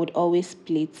I would always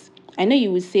plate. I know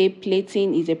you would say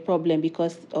plating is a problem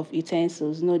because of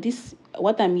utensils. No, this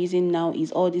what I'm using now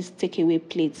is all these takeaway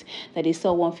plates that they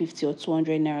sell 150 or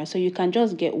 200 naira. So you can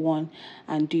just get one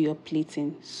and do your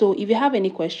plating. So if you have any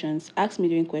questions, ask me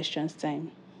during questions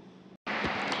time.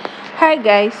 Hi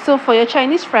guys, so for your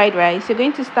Chinese fried rice, you're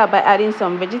going to start by adding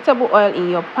some vegetable oil in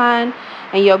your pan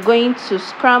and you're going to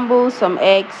scramble some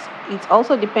eggs. It's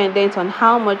also dependent on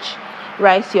how much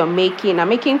rice you're making. I'm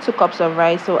making 2 cups of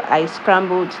rice, so I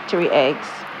scrambled 3 eggs.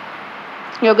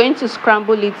 You're going to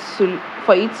scramble it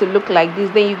for it to look like this.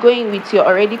 Then you go in with your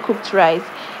already cooked rice.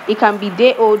 It can be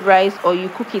day old rice or you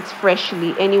cook it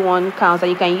freshly. Anyone counts,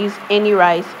 and you can use any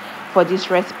rice for this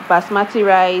recipe, basmati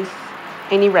rice,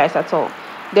 any rice at all.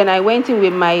 Then I went in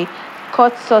with my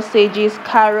cut sausages,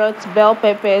 carrots, bell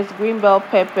peppers, green bell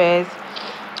peppers,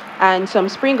 and some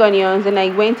spring onions. And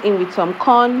I went in with some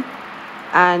corn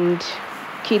and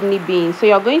kidney beans. So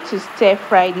you're going to stir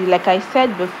fry this. Like I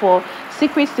said before,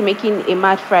 secrets to making a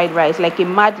mad fried rice, like a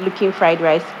mad looking fried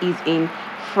rice, is in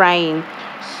frying.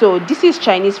 So this is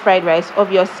Chinese fried rice,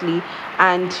 obviously,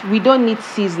 and we don't need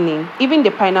seasoning. Even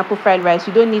the pineapple fried rice,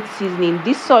 you don't need seasoning.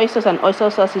 This soy sauce and oyster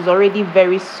sauce is already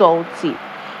very salty,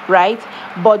 right?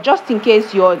 But just in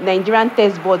case your Nigerian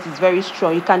taste buds is very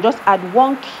strong, you can just add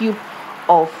 1 cube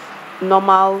of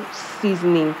normal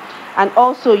seasoning. And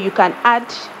also you can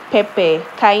add pepper,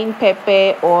 cayenne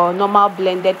pepper or normal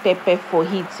blended pepper for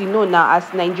heat. Now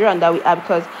as Nigerian that we are,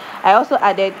 because I also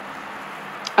added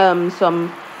some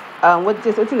what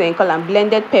they call them,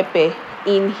 blended pepper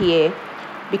in here,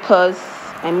 because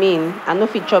I know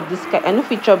if you chop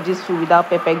this food without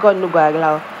pepper, God no go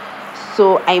allow.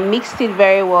 So I mixed it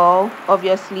very well,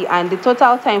 obviously, and the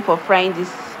total time for frying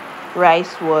this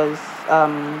rice was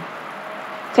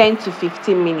 10 to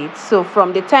 15 minutes. So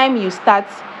from the time you start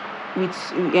with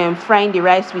frying the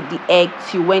rice with the egg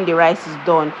to when the rice is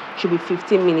done should be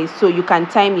 15 minutes, so you can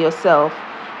time yourself.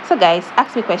 So guys,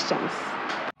 ask me questions.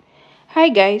 Hi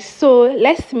guys, so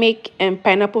let's make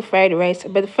pineapple fried rice,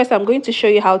 but first I'm going to show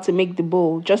you how to make the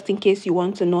bowl, just in case you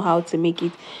want to know how to make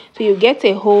it. So you get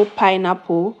a whole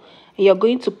pineapple and you're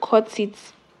going to cut it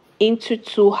into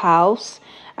 2 halves,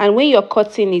 and when you're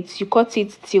cutting it, you cut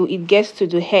it till it gets to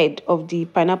the head of the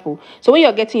pineapple. So when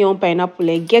you're getting your own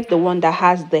pineapple, get the one that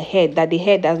has the head, that the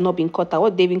head has not been cut out.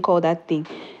 What they even call that thing,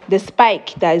 the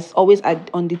spike that is always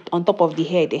on top of the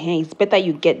head. It's better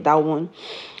you get that one.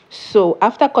 So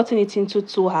after cutting it into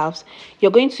 2 halves, you're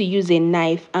going to use a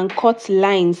knife and cut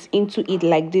lines into it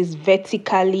like this,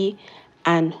 vertically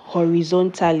and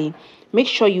horizontally. Make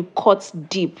sure you cut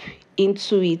deep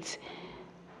into it,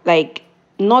 like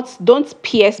don't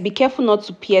pierce. Be careful not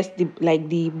to pierce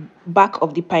the back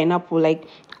of the pineapple. Like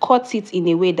cut it in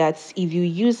a way that if you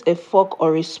use a fork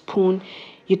or a spoon,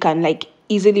 you can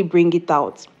easily bring it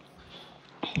out,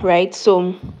 right?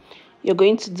 So you're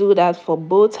going to do that for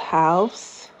both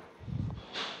halves.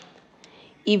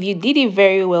 If you did it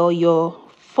very well, your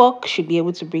fork should be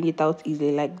able to bring it out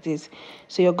easily like this.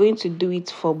 So you're going to do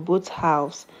it for both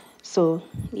halves. So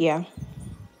yeah.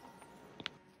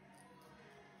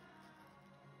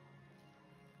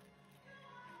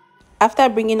 After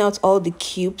bringing out all the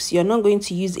cubes, you're not going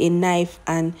to use a knife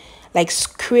and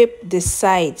scrape the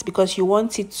sides, because you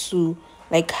want it to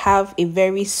have a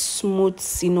very smooth,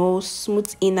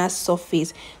 smooth inner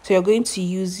surface. So you're going to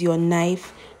use your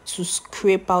knife to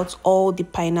scrape out all the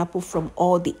pineapple from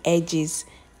all the edges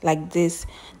like this.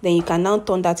 Then you can now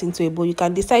turn that into a bowl. You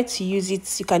can decide to use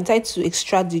it, you can decide to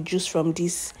extract the juice from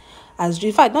this as juice.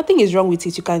 In fact, nothing is wrong with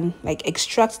it. You can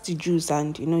extract the juice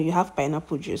and you have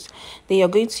pineapple juice. Then you're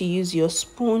going to use your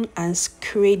spoon and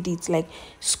scrape it,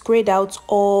 scrape out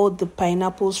all the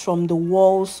pineapples from the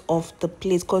walls of the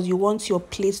plate, because you want your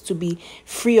plate to be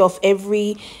free of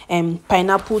every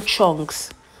pineapple chunks,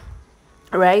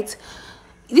 right?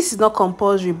 This is not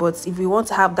compulsory, but if you want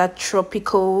to have that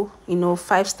tropical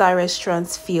 5-star restaurant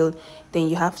feel, then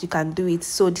you can do it.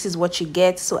 So this is what you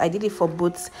get. So I did it for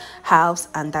both halves,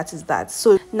 and that is that.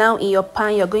 So now in your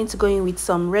pan, you're going to go in with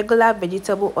some regular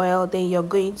vegetable oil. Then you're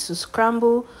going to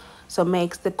scramble some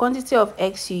eggs. The quantity of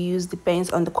eggs you use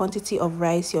depends on the quantity of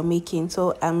rice you're making.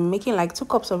 So I'm making 2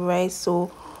 cups of rice,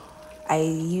 so I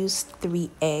used 3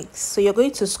 eggs. So you're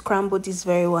going to scramble this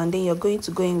very well, and then you're going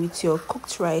to go in with your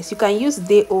cooked rice. You can use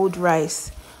day old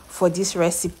rice for this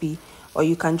recipe, or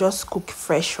you can just cook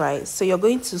fresh rice. So you're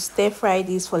going to stir fry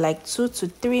this for like 2 to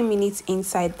 3 minutes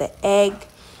inside the egg,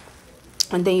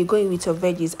 and then you go in with your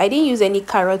veggies. I didn't use any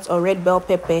carrots or red bell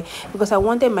pepper because I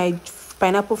wanted my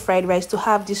pineapple fried rice to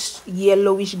have this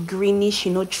yellowish greenish,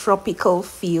 tropical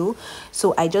feel.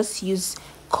 So I just use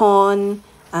corn,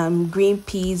 green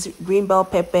peas, green bell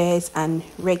peppers, and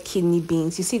red kidney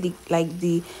beans. You see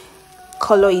the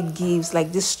color it gives,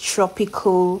 like this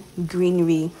tropical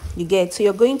greenery you get. So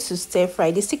you're going to stir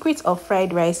fry. The secret of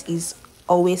fried rice is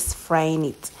always frying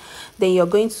it. Then you're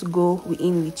going to go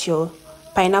in with your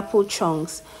pineapple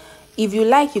chunks. If you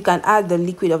like, you can add the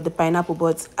liquid of the pineapple,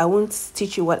 but I won't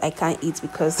teach you what I can't eat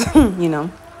because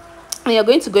and you're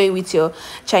going to go in with your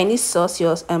Chinese sauce,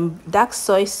 your dark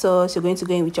soy sauce. You're going to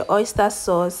go in with your oyster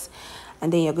sauce,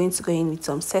 and then you're going to go in with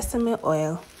some sesame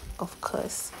oil, of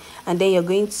course. And then you're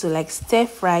going to like stir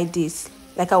fry this.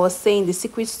 Like I was saying, the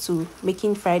secrets to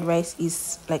making fried rice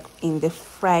is like in the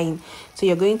frying. So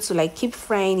you're going to like keep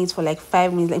frying it for like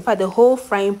 5 minutes. In fact, the whole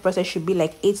frying process should be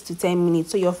like 8 to 10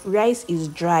 minutes, so your rice is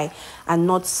dry and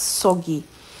not soggy.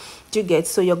 Do you get?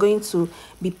 So you're going to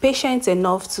be patient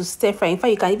enough to stir fry. In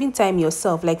fact, you can even time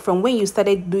yourself, like from when you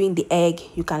started doing the egg,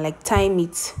 you can like time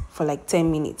it for like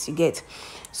 10 minutes. You get?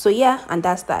 So yeah, and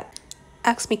that's that.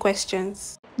 Ask me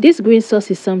questions. This green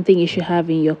sauce is something you should have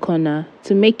in your corner.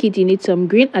 To make it, you need some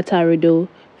green atarudo,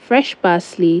 fresh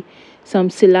parsley, some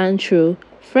cilantro,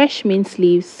 fresh mint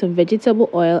leaves, some vegetable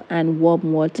oil, and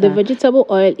warm water. The vegetable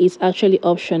oil is actually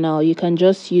optional. You can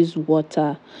just use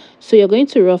water. So you're going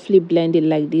to roughly blend it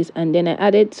like this, and then I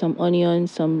added some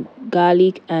onions, some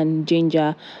garlic, and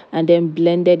ginger, and then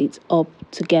blended it up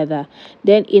together.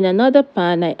 Then in another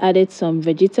pan, I added some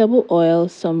vegetable oil,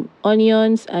 some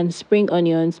onions and spring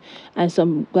onions, and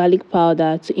some garlic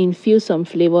powder to infuse some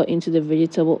flavor into the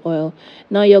vegetable oil.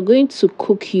 Now you're going to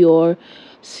cook your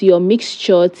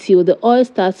mixture till the oil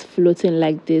starts floating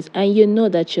like this, and you know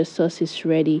that your sauce is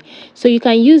ready. So you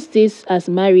can use this as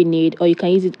marinade, or you can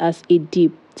use it as a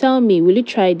dip. Tell me, will you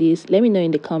try this? Let me know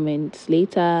in the comments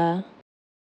later.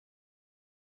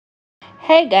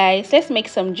 Hey guys, let's make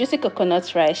some juicy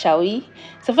coconut rice, shall we?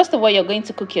 So first of all, you're going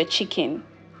to cook your chicken.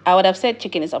 I would have said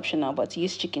chicken is optional, but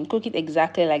use chicken. Cook it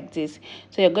exactly like this.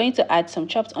 So you're going to add some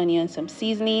chopped onion, some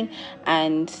seasoning,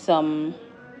 and some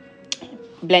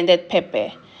blended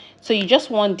pepper. So you just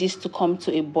want this to come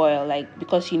to a boil, like,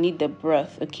 because you need the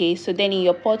broth. Okay, so then in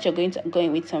your pot, you're going to go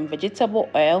in with some vegetable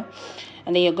oil,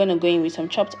 and then you're going to go in with some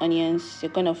chopped onions.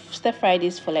 You're going to stir fry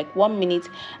this for like 1 minute,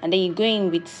 and then you go in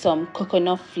with some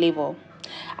coconut flavor.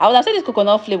 I would have said this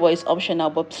coconut flavor is optional,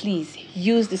 but please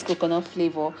use this coconut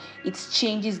flavor. It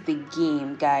changes the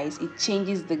game, guys. It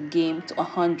changes the game to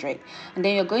 100. And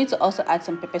then you're going to also add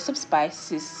some pepper soup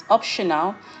spices,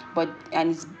 optional, but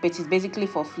it's basically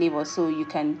for flavor, so you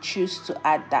can choose to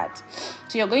add that.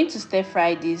 So you're going to stir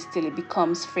fry this till it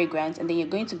becomes fragrant, and then you're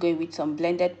going to go in with some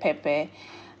blended pepper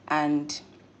and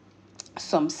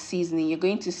some seasoning. You're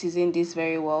going to season this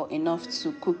very well, enough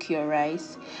to cook your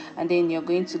rice, and then you're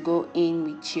going to go in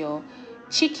with your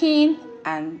chicken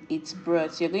and its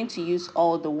broth. You're going to use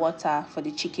all the water for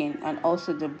the chicken and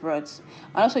also the broth,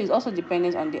 and also it's also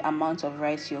dependent on the amount of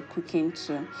rice you're cooking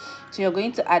too. So you're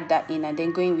going to add that in, and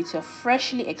then going with your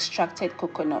freshly extracted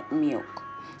coconut milk.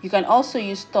 You can also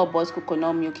use store-bought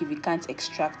coconut milk if you can't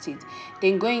extract it.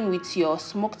 Then going with your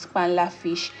smoked panla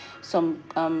fish, some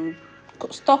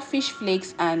stockfish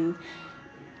flakes, and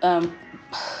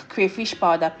crayfish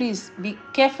powder. Please be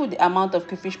careful the amount of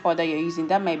crayfish powder you're using.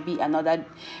 That might be another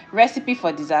recipe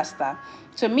for disaster.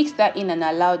 So mix that in and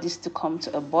allow this to come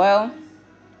to a boil,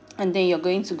 and then you're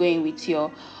going to go in with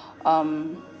your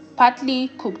partly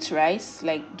cooked rice.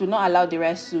 Like, do not allow the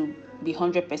rice to be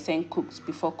 100% cooked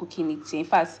before cooking it. In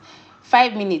fact,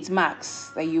 5 minutes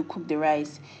max that you cook the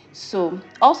rice. So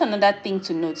also another thing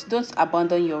to note, don't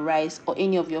abandon your rice or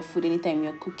any of your food anytime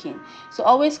you're cooking. So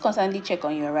always constantly check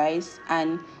on your rice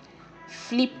and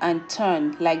flip and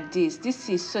turn like this. This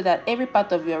is so that every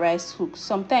part of your rice cooks.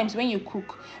 Sometimes when you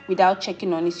cook without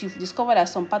checking on it, you've discovered that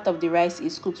some part of the rice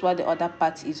is cooked while the other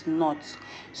part is not.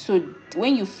 So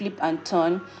when you flip and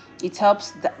turn, it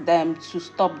helps them to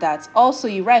stop that. Also,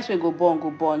 your rice will go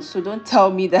burn, so don't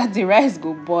tell me that the rice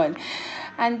go burn.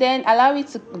 And then allow it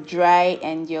to dry,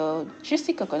 and your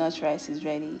juicy coconut rice is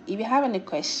ready. If you have any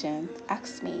questions,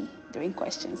 ask me during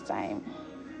questions time.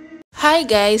 Hi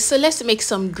guys, so let's make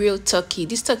some grilled turkey.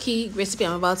 This turkey recipe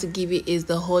I'm about to give you is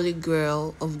the holy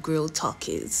grail of grilled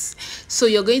turkeys. So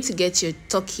you're going to get your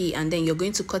turkey, and then you're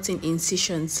going to cut in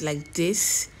incisions like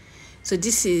this. So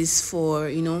this is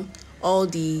for, all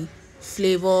the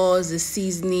flavors, the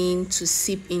seasoning to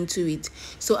seep into it.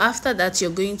 So after that, you're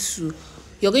going to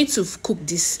you're going to cook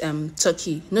this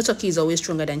turkey. No, turkey is always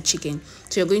stronger than chicken,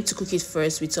 so you're going to cook it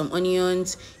first with some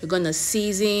onions. You're gonna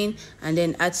season and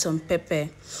then add some pepper.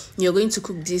 You're going to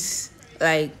cook this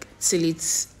like till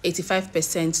it's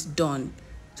 85% done,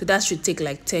 so that should take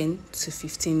like 10 to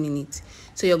 15 minutes.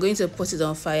 So you're going to put it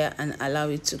on fire and allow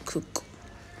it to cook.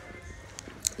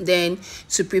 Then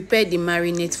to prepare the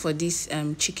marinade for this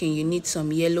chicken, you need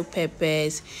some yellow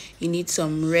peppers, you need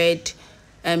some red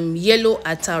yellow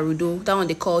atarudo, that one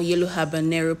they call yellow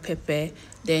habanero pepper,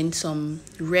 then some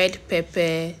red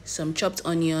pepper, some chopped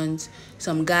onions,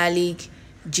 some garlic,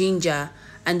 ginger.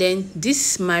 And then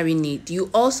this marinade,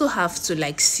 you also have to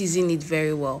like season it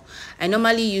very well. I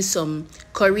normally use some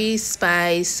curry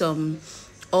spice, some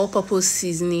all-purpose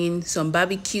seasoning, some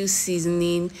barbecue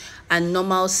seasoning, and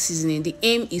normal seasoning. The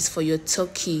aim is for your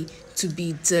turkey to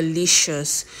be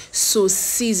delicious, so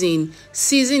season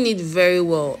it very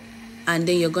well. And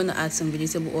then you're gonna add some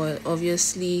vegetable oil,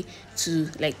 obviously, to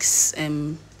like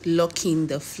lock in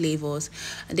the flavors.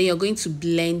 And then you're going to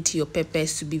blend your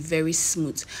peppers to be very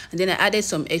smooth. And then I added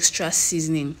some extra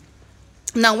seasoning.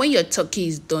 Now when your turkey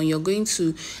is done, you're going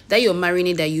to, that your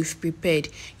marinade that you've prepared,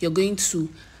 you're going to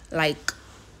like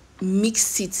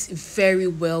mix it very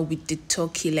well with the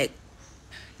turkey, like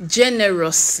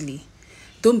generously.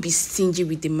 Don't be stingy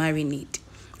with the marinade,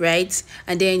 right?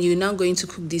 And then you're now going to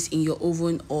cook this in your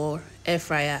oven or air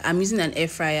fryer. I'm using an air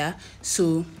fryer,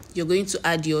 so you're going to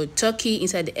add your turkey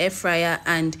inside the air fryer.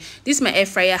 And this my air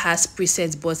fryer has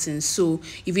preset buttons, so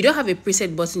if you don't have a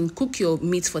preset button, cook your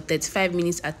meat for 35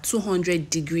 minutes at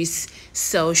 200 degrees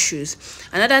Celsius.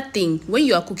 Another thing, when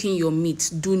you are cooking your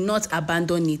meat, do not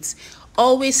abandon it.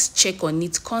 Always check on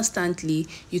it constantly.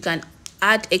 You can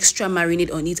add extra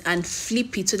marinade on it and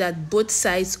flip it so that both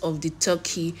sides of the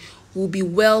turkey will be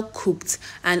well cooked,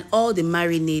 and all the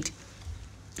marinade,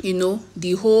 you know,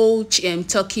 the whole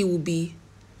turkey will be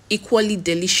equally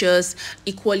delicious,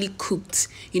 equally cooked,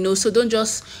 you know. So don't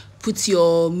just put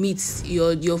your meat,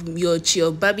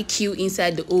 your barbecue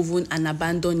inside the oven and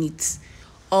abandon it.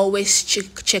 Always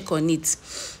check on it.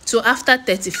 So after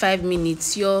 35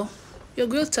 minutes, your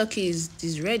grilled turkey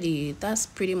is ready. That's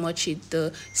pretty much it.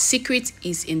 The secret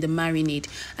is in the marinade,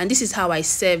 and this is how I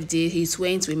served it. It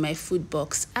went with my food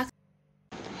box.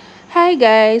 Hi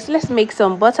guys, let's make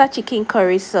some butter chicken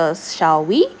curry sauce, shall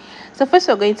we? So first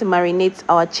we're going to marinate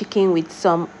our chicken with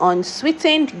some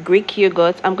unsweetened Greek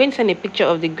yogurt. I'm going to send a picture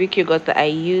of the Greek yogurt that I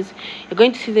use. You're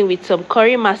going to season with some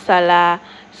curry masala,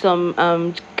 some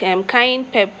cayenne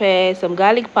pepper, some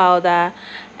garlic powder,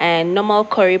 and normal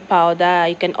curry powder.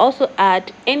 You can also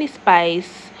add any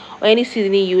spice or any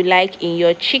seasoning you like in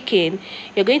your chicken.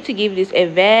 You're going to give this a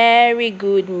very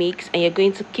good mix, and you're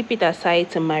going to keep it aside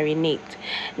to marinate.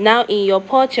 Now in your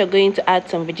pot, you're going to add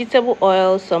some vegetable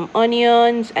oil, some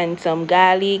onions, and some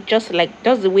garlic, just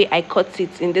the way I cut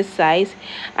it in this size.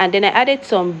 And then I added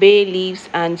some bay leaves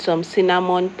and some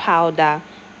cinnamon powder.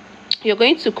 You're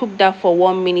going to cook that for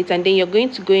 1 minute, and then you're going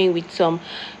to go in with some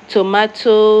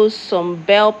tomatoes, some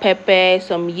bell pepper,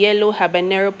 some yellow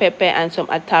habanero pepper, and some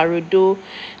atarudo.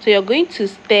 So you're going to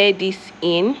stir this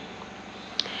in.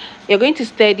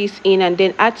 And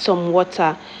then add some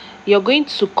water. You're going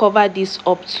to cover this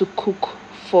up to cook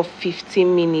for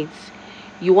 15 minutes.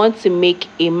 You want to make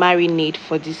a marinade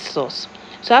for this sauce.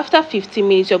 So after 15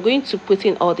 minutes, you're going to put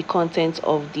in all the contents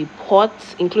of the pot,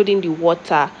 including the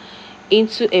water,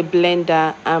 into a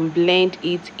blender and blend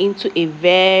it into a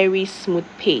very smooth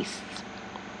paste.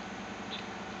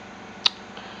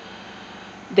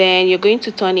 Then you're going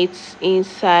to turn it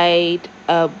inside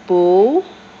a bowl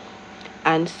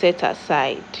and set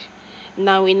aside.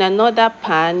 Now in another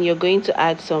pan, you're going to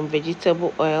add some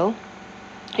vegetable oil,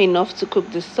 enough to cook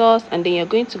the sauce, and then you're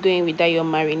going to go in with that your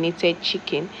marinated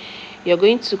chicken. You're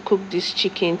going to cook this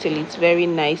chicken till it's very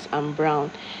nice and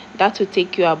brown. That will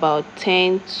take you about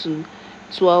 10 to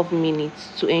 12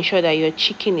 minutes to ensure that your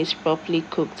chicken is properly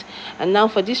cooked. And now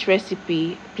for this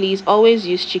recipe, please always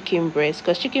use chicken breast,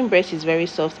 because chicken breast is very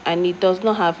soft and it does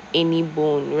not have any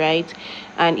bone, right?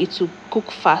 And it will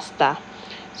cook faster.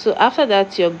 So after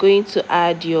that, you're going to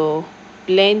add your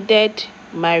blended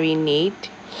marinade.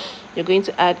 You're going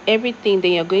to add everything.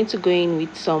 Then you're going to go in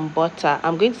with some butter.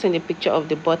 I'm going to send a picture of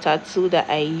the butter too that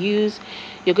I use.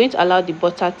 You're going to allow the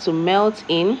butter to melt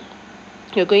in.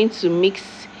 You're going to mix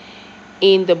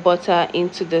in the butter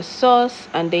into the sauce,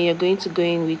 and then you're going to go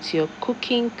in with your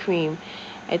cooking cream.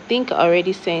 I think I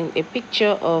already sent a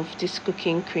picture of this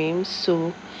cooking cream.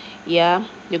 So yeah,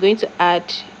 you're going to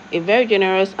add a very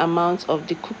generous amount of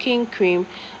the cooking cream,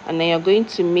 and then you're going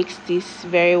to mix this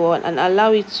very well and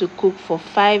allow it to cook for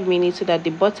 5 minutes so that the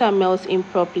butter melts in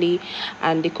properly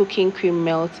and the cooking cream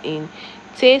melts in.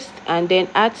 taste and then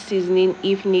add seasoning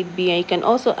if need be, and you can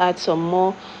also add some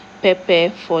more pepper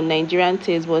for Nigerian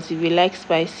taste but if you like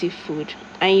spicy food.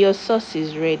 And your sauce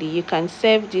is ready. You can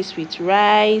serve this with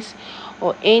rice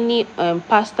or any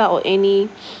pasta or any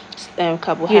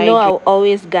carbohydrate. I'll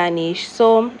always garnish,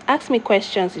 so ask me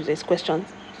questions if there's questions.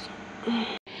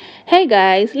 Hey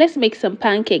guys, let's make some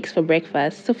pancakes for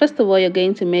breakfast. So first of all, you're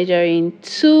going to measure in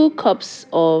 2 cups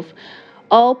of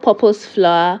all-purpose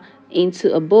flour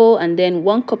into a bowl, and then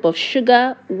 1 cup of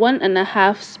sugar,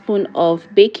 1.5 spoon of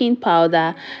baking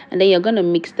powder, and then you're going to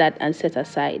mix that and set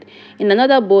aside. In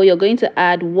another bowl, you're going to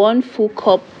add 1 full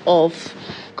cup of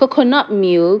coconut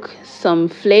milk, some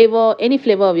flavor, any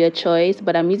flavor of your choice,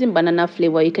 but I'm using banana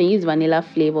flavor. You can use vanilla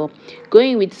flavor.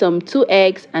 Going with some 2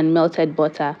 eggs and melted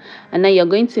butter, and then you're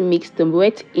going to mix the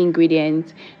wet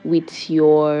ingredients with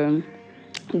your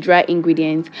dry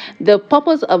ingredients. The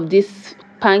purpose of this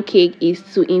pancake is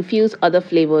to infuse other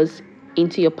flavors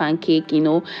into your pancake.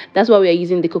 That's why we are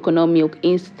using the coconut milk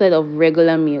instead of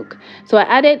regular milk. So I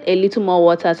added a little more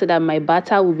water so that my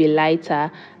batter will be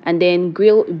lighter, and then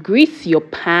grease your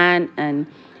pan and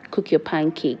cook your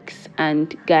pancakes.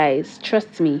 And guys,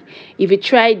 trust me, if you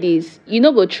try this, you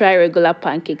go try regular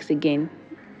pancakes again.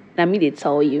 Let me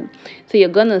tell you. So you're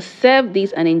gonna serve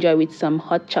this and enjoy with some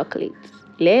hot chocolate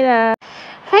later.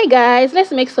 Hi guys,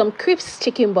 let's make some crisp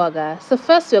chicken burger. So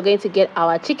first we're going to get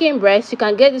our chicken breast. You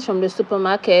can get this from the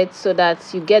supermarket so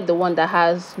that you get the one that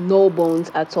has no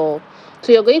bones at all.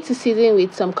 So you're going to season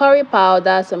with some curry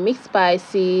powder, some mixed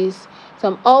spices,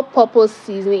 some all-purpose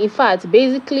seasoning. In fact,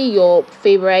 basically your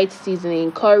favorite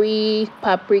seasoning: curry,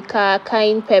 paprika,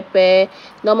 cayenne pepper,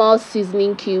 normal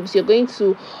seasoning cubes. You're going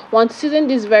to want to season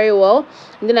this very well.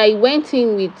 And then I went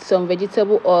in with some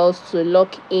vegetable oils to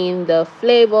lock in the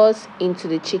flavors into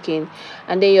the chicken,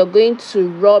 and then you're going to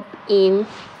rub in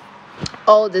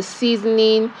all the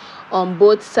seasoning on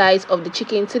both sides of the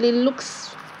chicken till it looks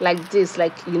like this,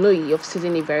 like you've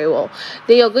seasoned it very well.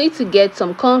 Then you're going to get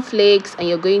some cornflakes, and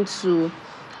you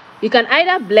can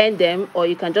either blend them or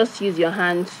you can just use your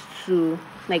hands to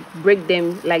break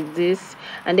them like this,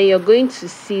 and then you're going to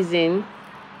season.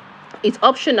 It's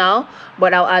optional,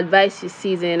 but I'll advise you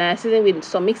season. I season with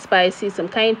some mixed spices, some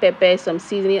cayenne pepper, some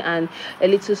seasoning, and a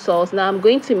little salt. Now I'm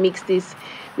going to mix this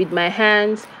with my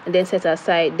hands and then set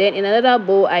aside. Then in another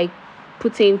bowl, I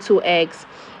put in 2 eggs.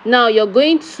 Now you're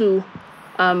going to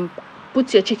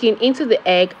put your chicken into the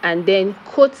egg and then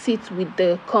coat it with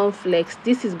the cornflakes.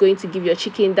 This is going to give your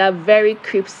chicken that very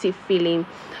crispy feeling,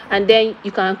 and then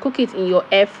you can cook it in your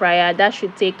air fryer. That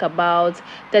should take about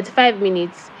 35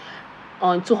 minutes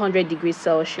on 200 degrees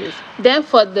Celsius. Then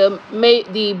for the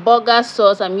burger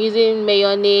sauce, I'm using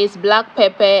mayonnaise, black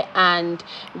pepper, and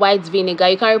white vinegar.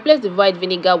 You can replace the white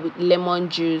vinegar with lemon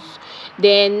juice.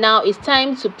 Then now it's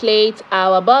time to plate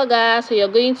our burger. So you're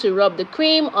going to rub the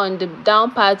cream on the down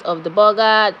part of the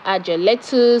burger, add your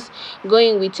lettuce,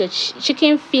 going with your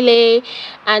chicken fillet,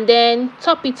 and then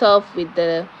top it off with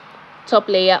the top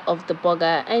layer of the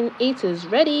burger, and it is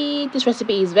ready. This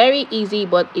recipe is very easy,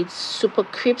 but it's super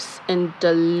crisp and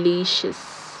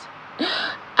delicious.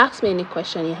 Ask me any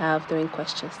question you have during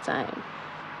questions time.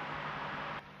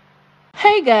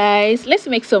 Hey guys, let's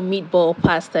make some meatball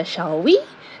pasta, shall we?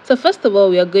 So first of all,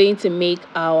 we are going to make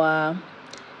our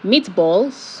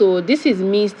meatballs. So this is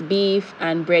minced beef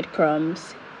and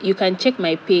breadcrumbs. You can check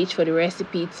my page for the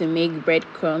recipe to make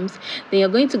breadcrumbs. Then you're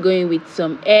going to go in with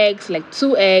some eggs, like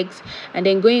 2 eggs, and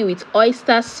then going with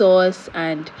oyster sauce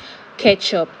and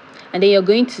ketchup, and then you're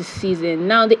going to season.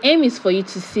 Now the aim is for you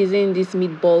to season these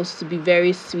meatballs to be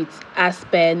very sweet as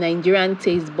per Nigerian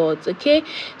taste buds. Okay,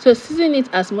 so season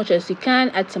it as much as you can.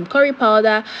 Add some curry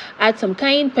powder, add some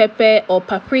cayenne pepper or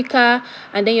paprika,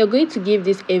 and then you're going to give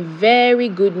this a very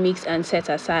good mix and set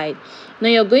aside. Now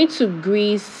you're going to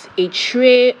grease a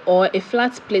tray or a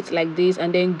flat plate like this,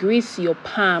 and then grease your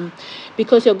palm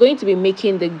because you're going to be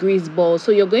making the grease ball.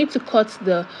 So you're going to cut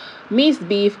the minced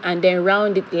beef and then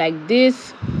round it like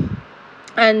this,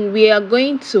 and we are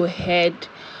going to head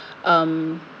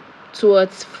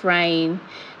towards frying.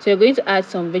 So you're going to add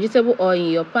some vegetable oil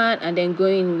in your pan and then go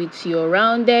in with your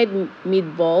rounded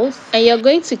meatballs, and you're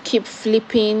going to keep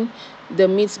flipping the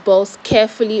meatballs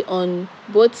carefully on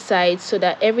both sides so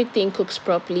that everything cooks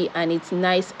properly and it's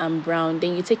nice and brown.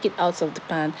 Then you take it out of the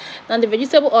pan. Now the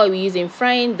vegetable oil we use in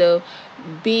frying the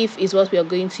beef is what we are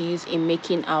going to use in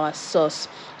making our sauce.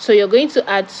 So you're going to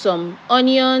add some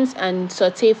onions and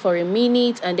saute for a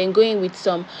minute, and then go in with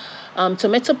some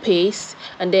tomato paste,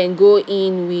 and then go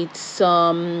in with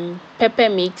some pepper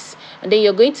mix, and then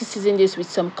you're going to season this with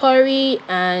some curry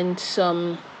and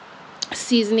some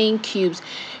seasoning cubes.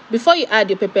 Before you add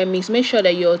your pepper mix, make sure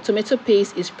that your tomato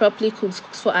paste is properly cooked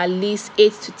for at least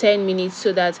 8 to 10 minutes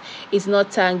so that it's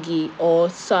not tangy or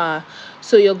sour.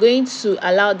 So you're going to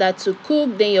allow that to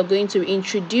cook. Then you're going to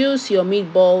introduce your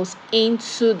meatballs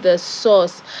into the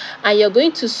sauce, and you're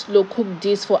going to slow cook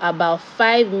this for about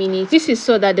 5 minutes. This is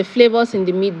so that the flavors in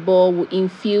the meatball will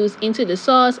infuse into the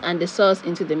sauce and the sauce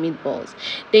into the meatballs.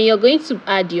 Then you're going to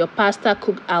add your pasta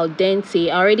cooked al dente.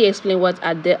 I already explained what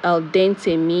al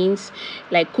dente means,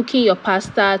 like cooking your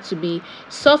pasta to be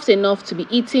soft enough to be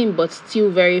eaten but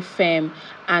still very firm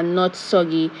and not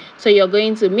soggy. So you're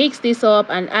going to mix this up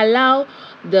and allow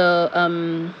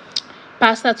the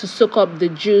pasta to soak up the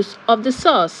juice of the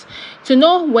sauce. To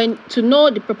know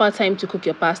the proper time to cook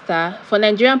your pasta, for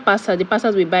Nigerian pasta, the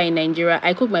pastas we buy in Nigeria,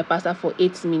 I cook my pasta for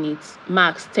 8 minutes,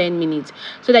 max 10 minutes,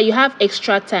 so that you have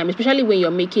extra time, especially when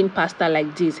you're making pasta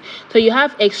like this. So you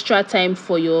have extra time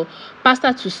for your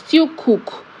pasta to still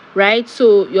cook, right?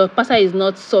 So your pasta is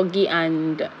not soggy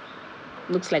and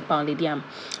looks like pounded yam.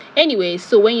 Anyway,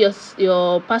 so when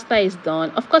your pasta is done,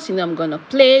 of course, I'm gonna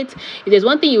plate. If there's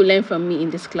one thing you learn from me in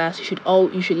this class,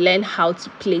 you should learn how to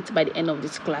plate by the end of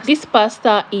this class. This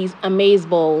pasta is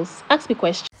amazeballs. Ask me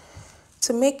questions.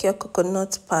 To make your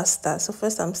coconut pasta, so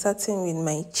first I'm starting with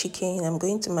my chicken. I'm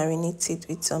going to marinate it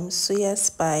with some soya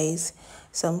spice,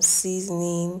 some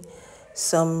seasoning,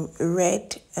 some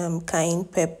red cayenne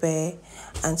pepper,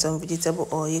 and some vegetable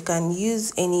oil. You can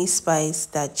use any spice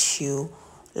that you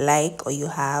like or you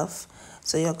have.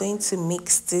 So you're going to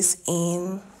mix this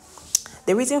in.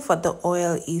 The reason for the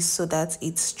oil is so that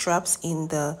it traps in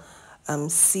the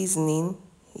seasoning,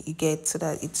 you get, so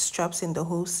that it traps in the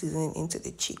whole seasoning into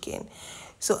the chicken.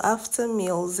 So after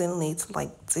mixing it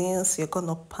like this, you're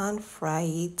gonna pan fry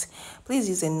it. Please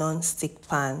use a non-stick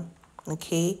pan,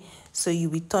 okay? So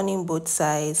you'll be turning both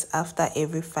sides after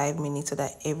every 5 minutes so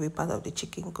that every part of the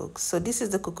chicken cooks. So this is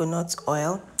the coconut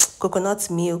oil, coconut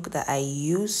milk that I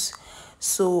use.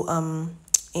 So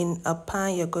in a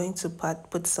pan, you're going to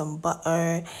put some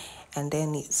butter and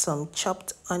then some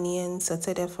chopped onions,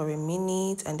 sauteed it for a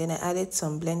minute, and then I added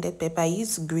some blended pepper. I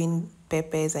use green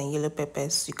peppers and yellow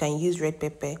peppers. You can use red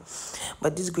pepper,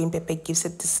 but this green pepper gives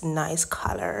it this nice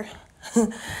color.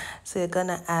 So you're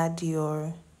gonna add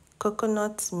your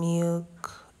coconut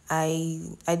milk. I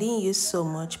didn't use so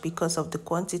much because of the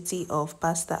quantity of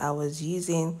pasta I was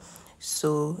using.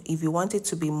 So if you want it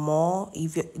to be more,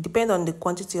 if you depend on the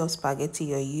quantity of spaghetti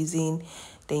you're using,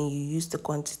 then you use the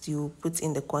quantity, you put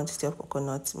in the quantity of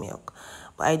coconut milk.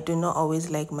 But I do not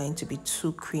always like mine to be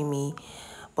too creamy.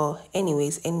 But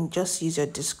anyways, and just use your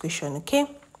discretion, okay?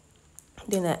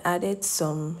 Then I added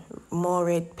some more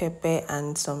red pepper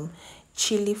and some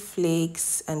chili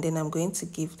flakes, and then I'm going to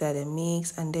give that a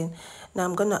mix. And then now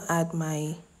I'm gonna add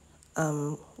my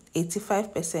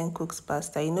 85% cooked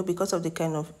pasta. Because of the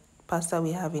kind of pasta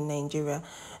we have in Nigeria,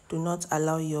 do not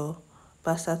allow your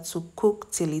pasta to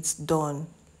cook till it's done.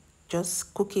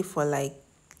 Just cook it for like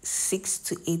 6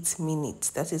 to 8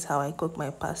 minutes. That is how I cook my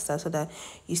pasta, so that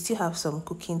you still have some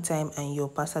cooking time and your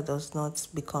pasta does not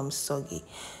become soggy.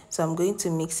 So I'm going to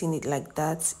mixing it like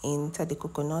that into the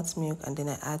coconut milk, and then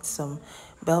I add some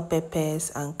bell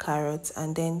peppers and carrots,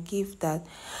 and then give that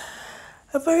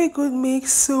a very good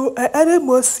mix. So I added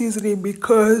more seasoning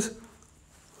because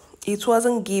it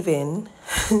wasn't given.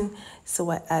 So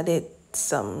I added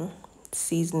some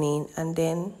seasoning, and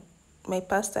then my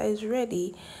pasta is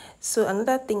ready. So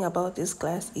another thing about this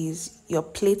class is your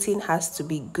plating has to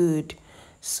be good.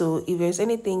 So if there's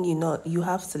anything you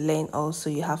have to learn, also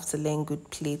you have to learn good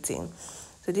plating.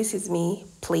 So this is me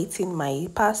plating my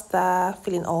pasta,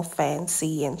 feeling all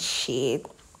fancy and shit.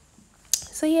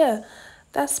 So yeah,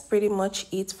 that's pretty much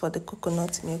it for the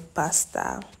coconut milk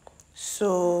pasta.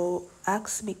 So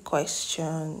ask me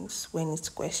questions when it's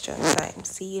question time.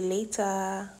 See you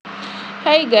later.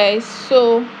 Hi guys,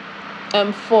 so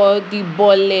for the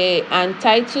bole and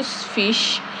Titus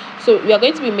fish, so we are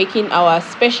going to be making our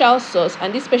special sauce,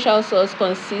 and this special sauce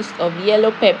consists of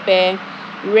yellow pepper,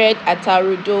 red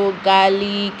atarudo,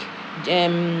 garlic,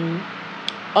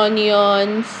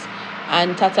 onions,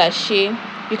 and tatashe.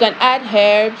 You can add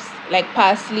herbs like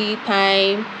parsley,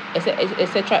 thyme,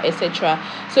 etc, etc.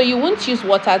 So you won't use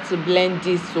water to blend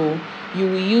this, so you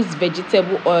will use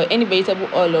vegetable oil, any vegetable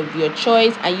oil of your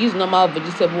choice, and use normal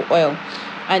vegetable oil,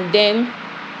 and then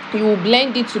you will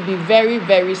blend it to be very,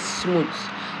 very smooth.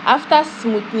 After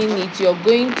smoothing it, you're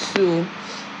going to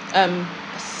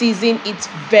season it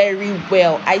very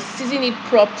well. I season it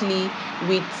properly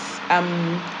with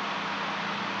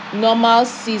normal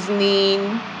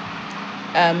seasoning,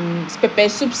 pepper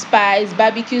soup spice,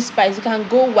 barbecue spice. You can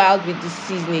go wild with the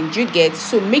seasoning. Do you get?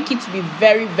 So make it to be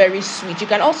very, very sweet. You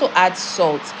can also add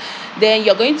salt. Then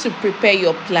you're going to prepare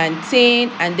your plantain,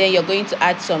 and then you're going to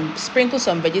add sprinkle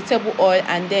some vegetable oil,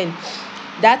 and then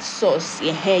that sauce,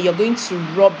 you're going to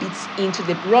rub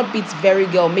it very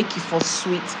well, make it for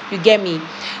sweet. You get me?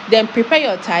 Then prepare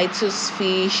your Titus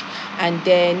fish, and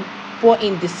then pour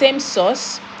in the same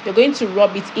sauce. You're going to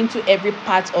rub it into every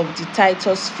part of the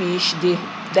Titus fish, the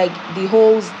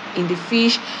holes in the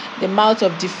fish, the mouth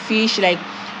of the fish. Like,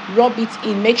 rub it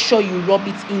in. Make sure you rub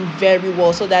it in very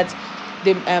well, so that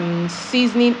the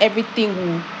seasoning, everything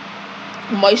will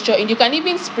moisture. And you can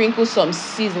even sprinkle some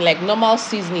seasoning, like normal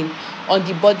seasoning, on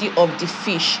the body of the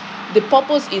fish. The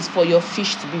purpose is for your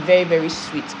fish to be very, very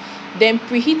sweet. Then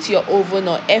preheat your oven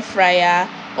or air fryer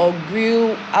or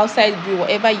grill, outside grill,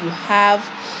 whatever you have.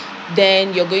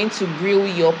 Then you're going to grill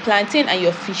your plantain and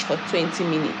your fish for 20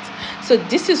 minutes. So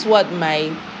this is what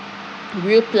my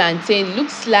grilled plantain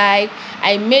looks like.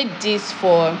 I made this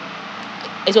for,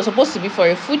 it was supposed to be for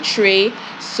a food tray.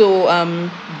 So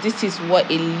this is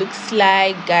what it looks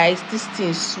like, guys. This thing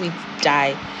is sweet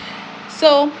die.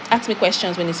 So ask me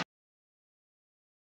questions when it's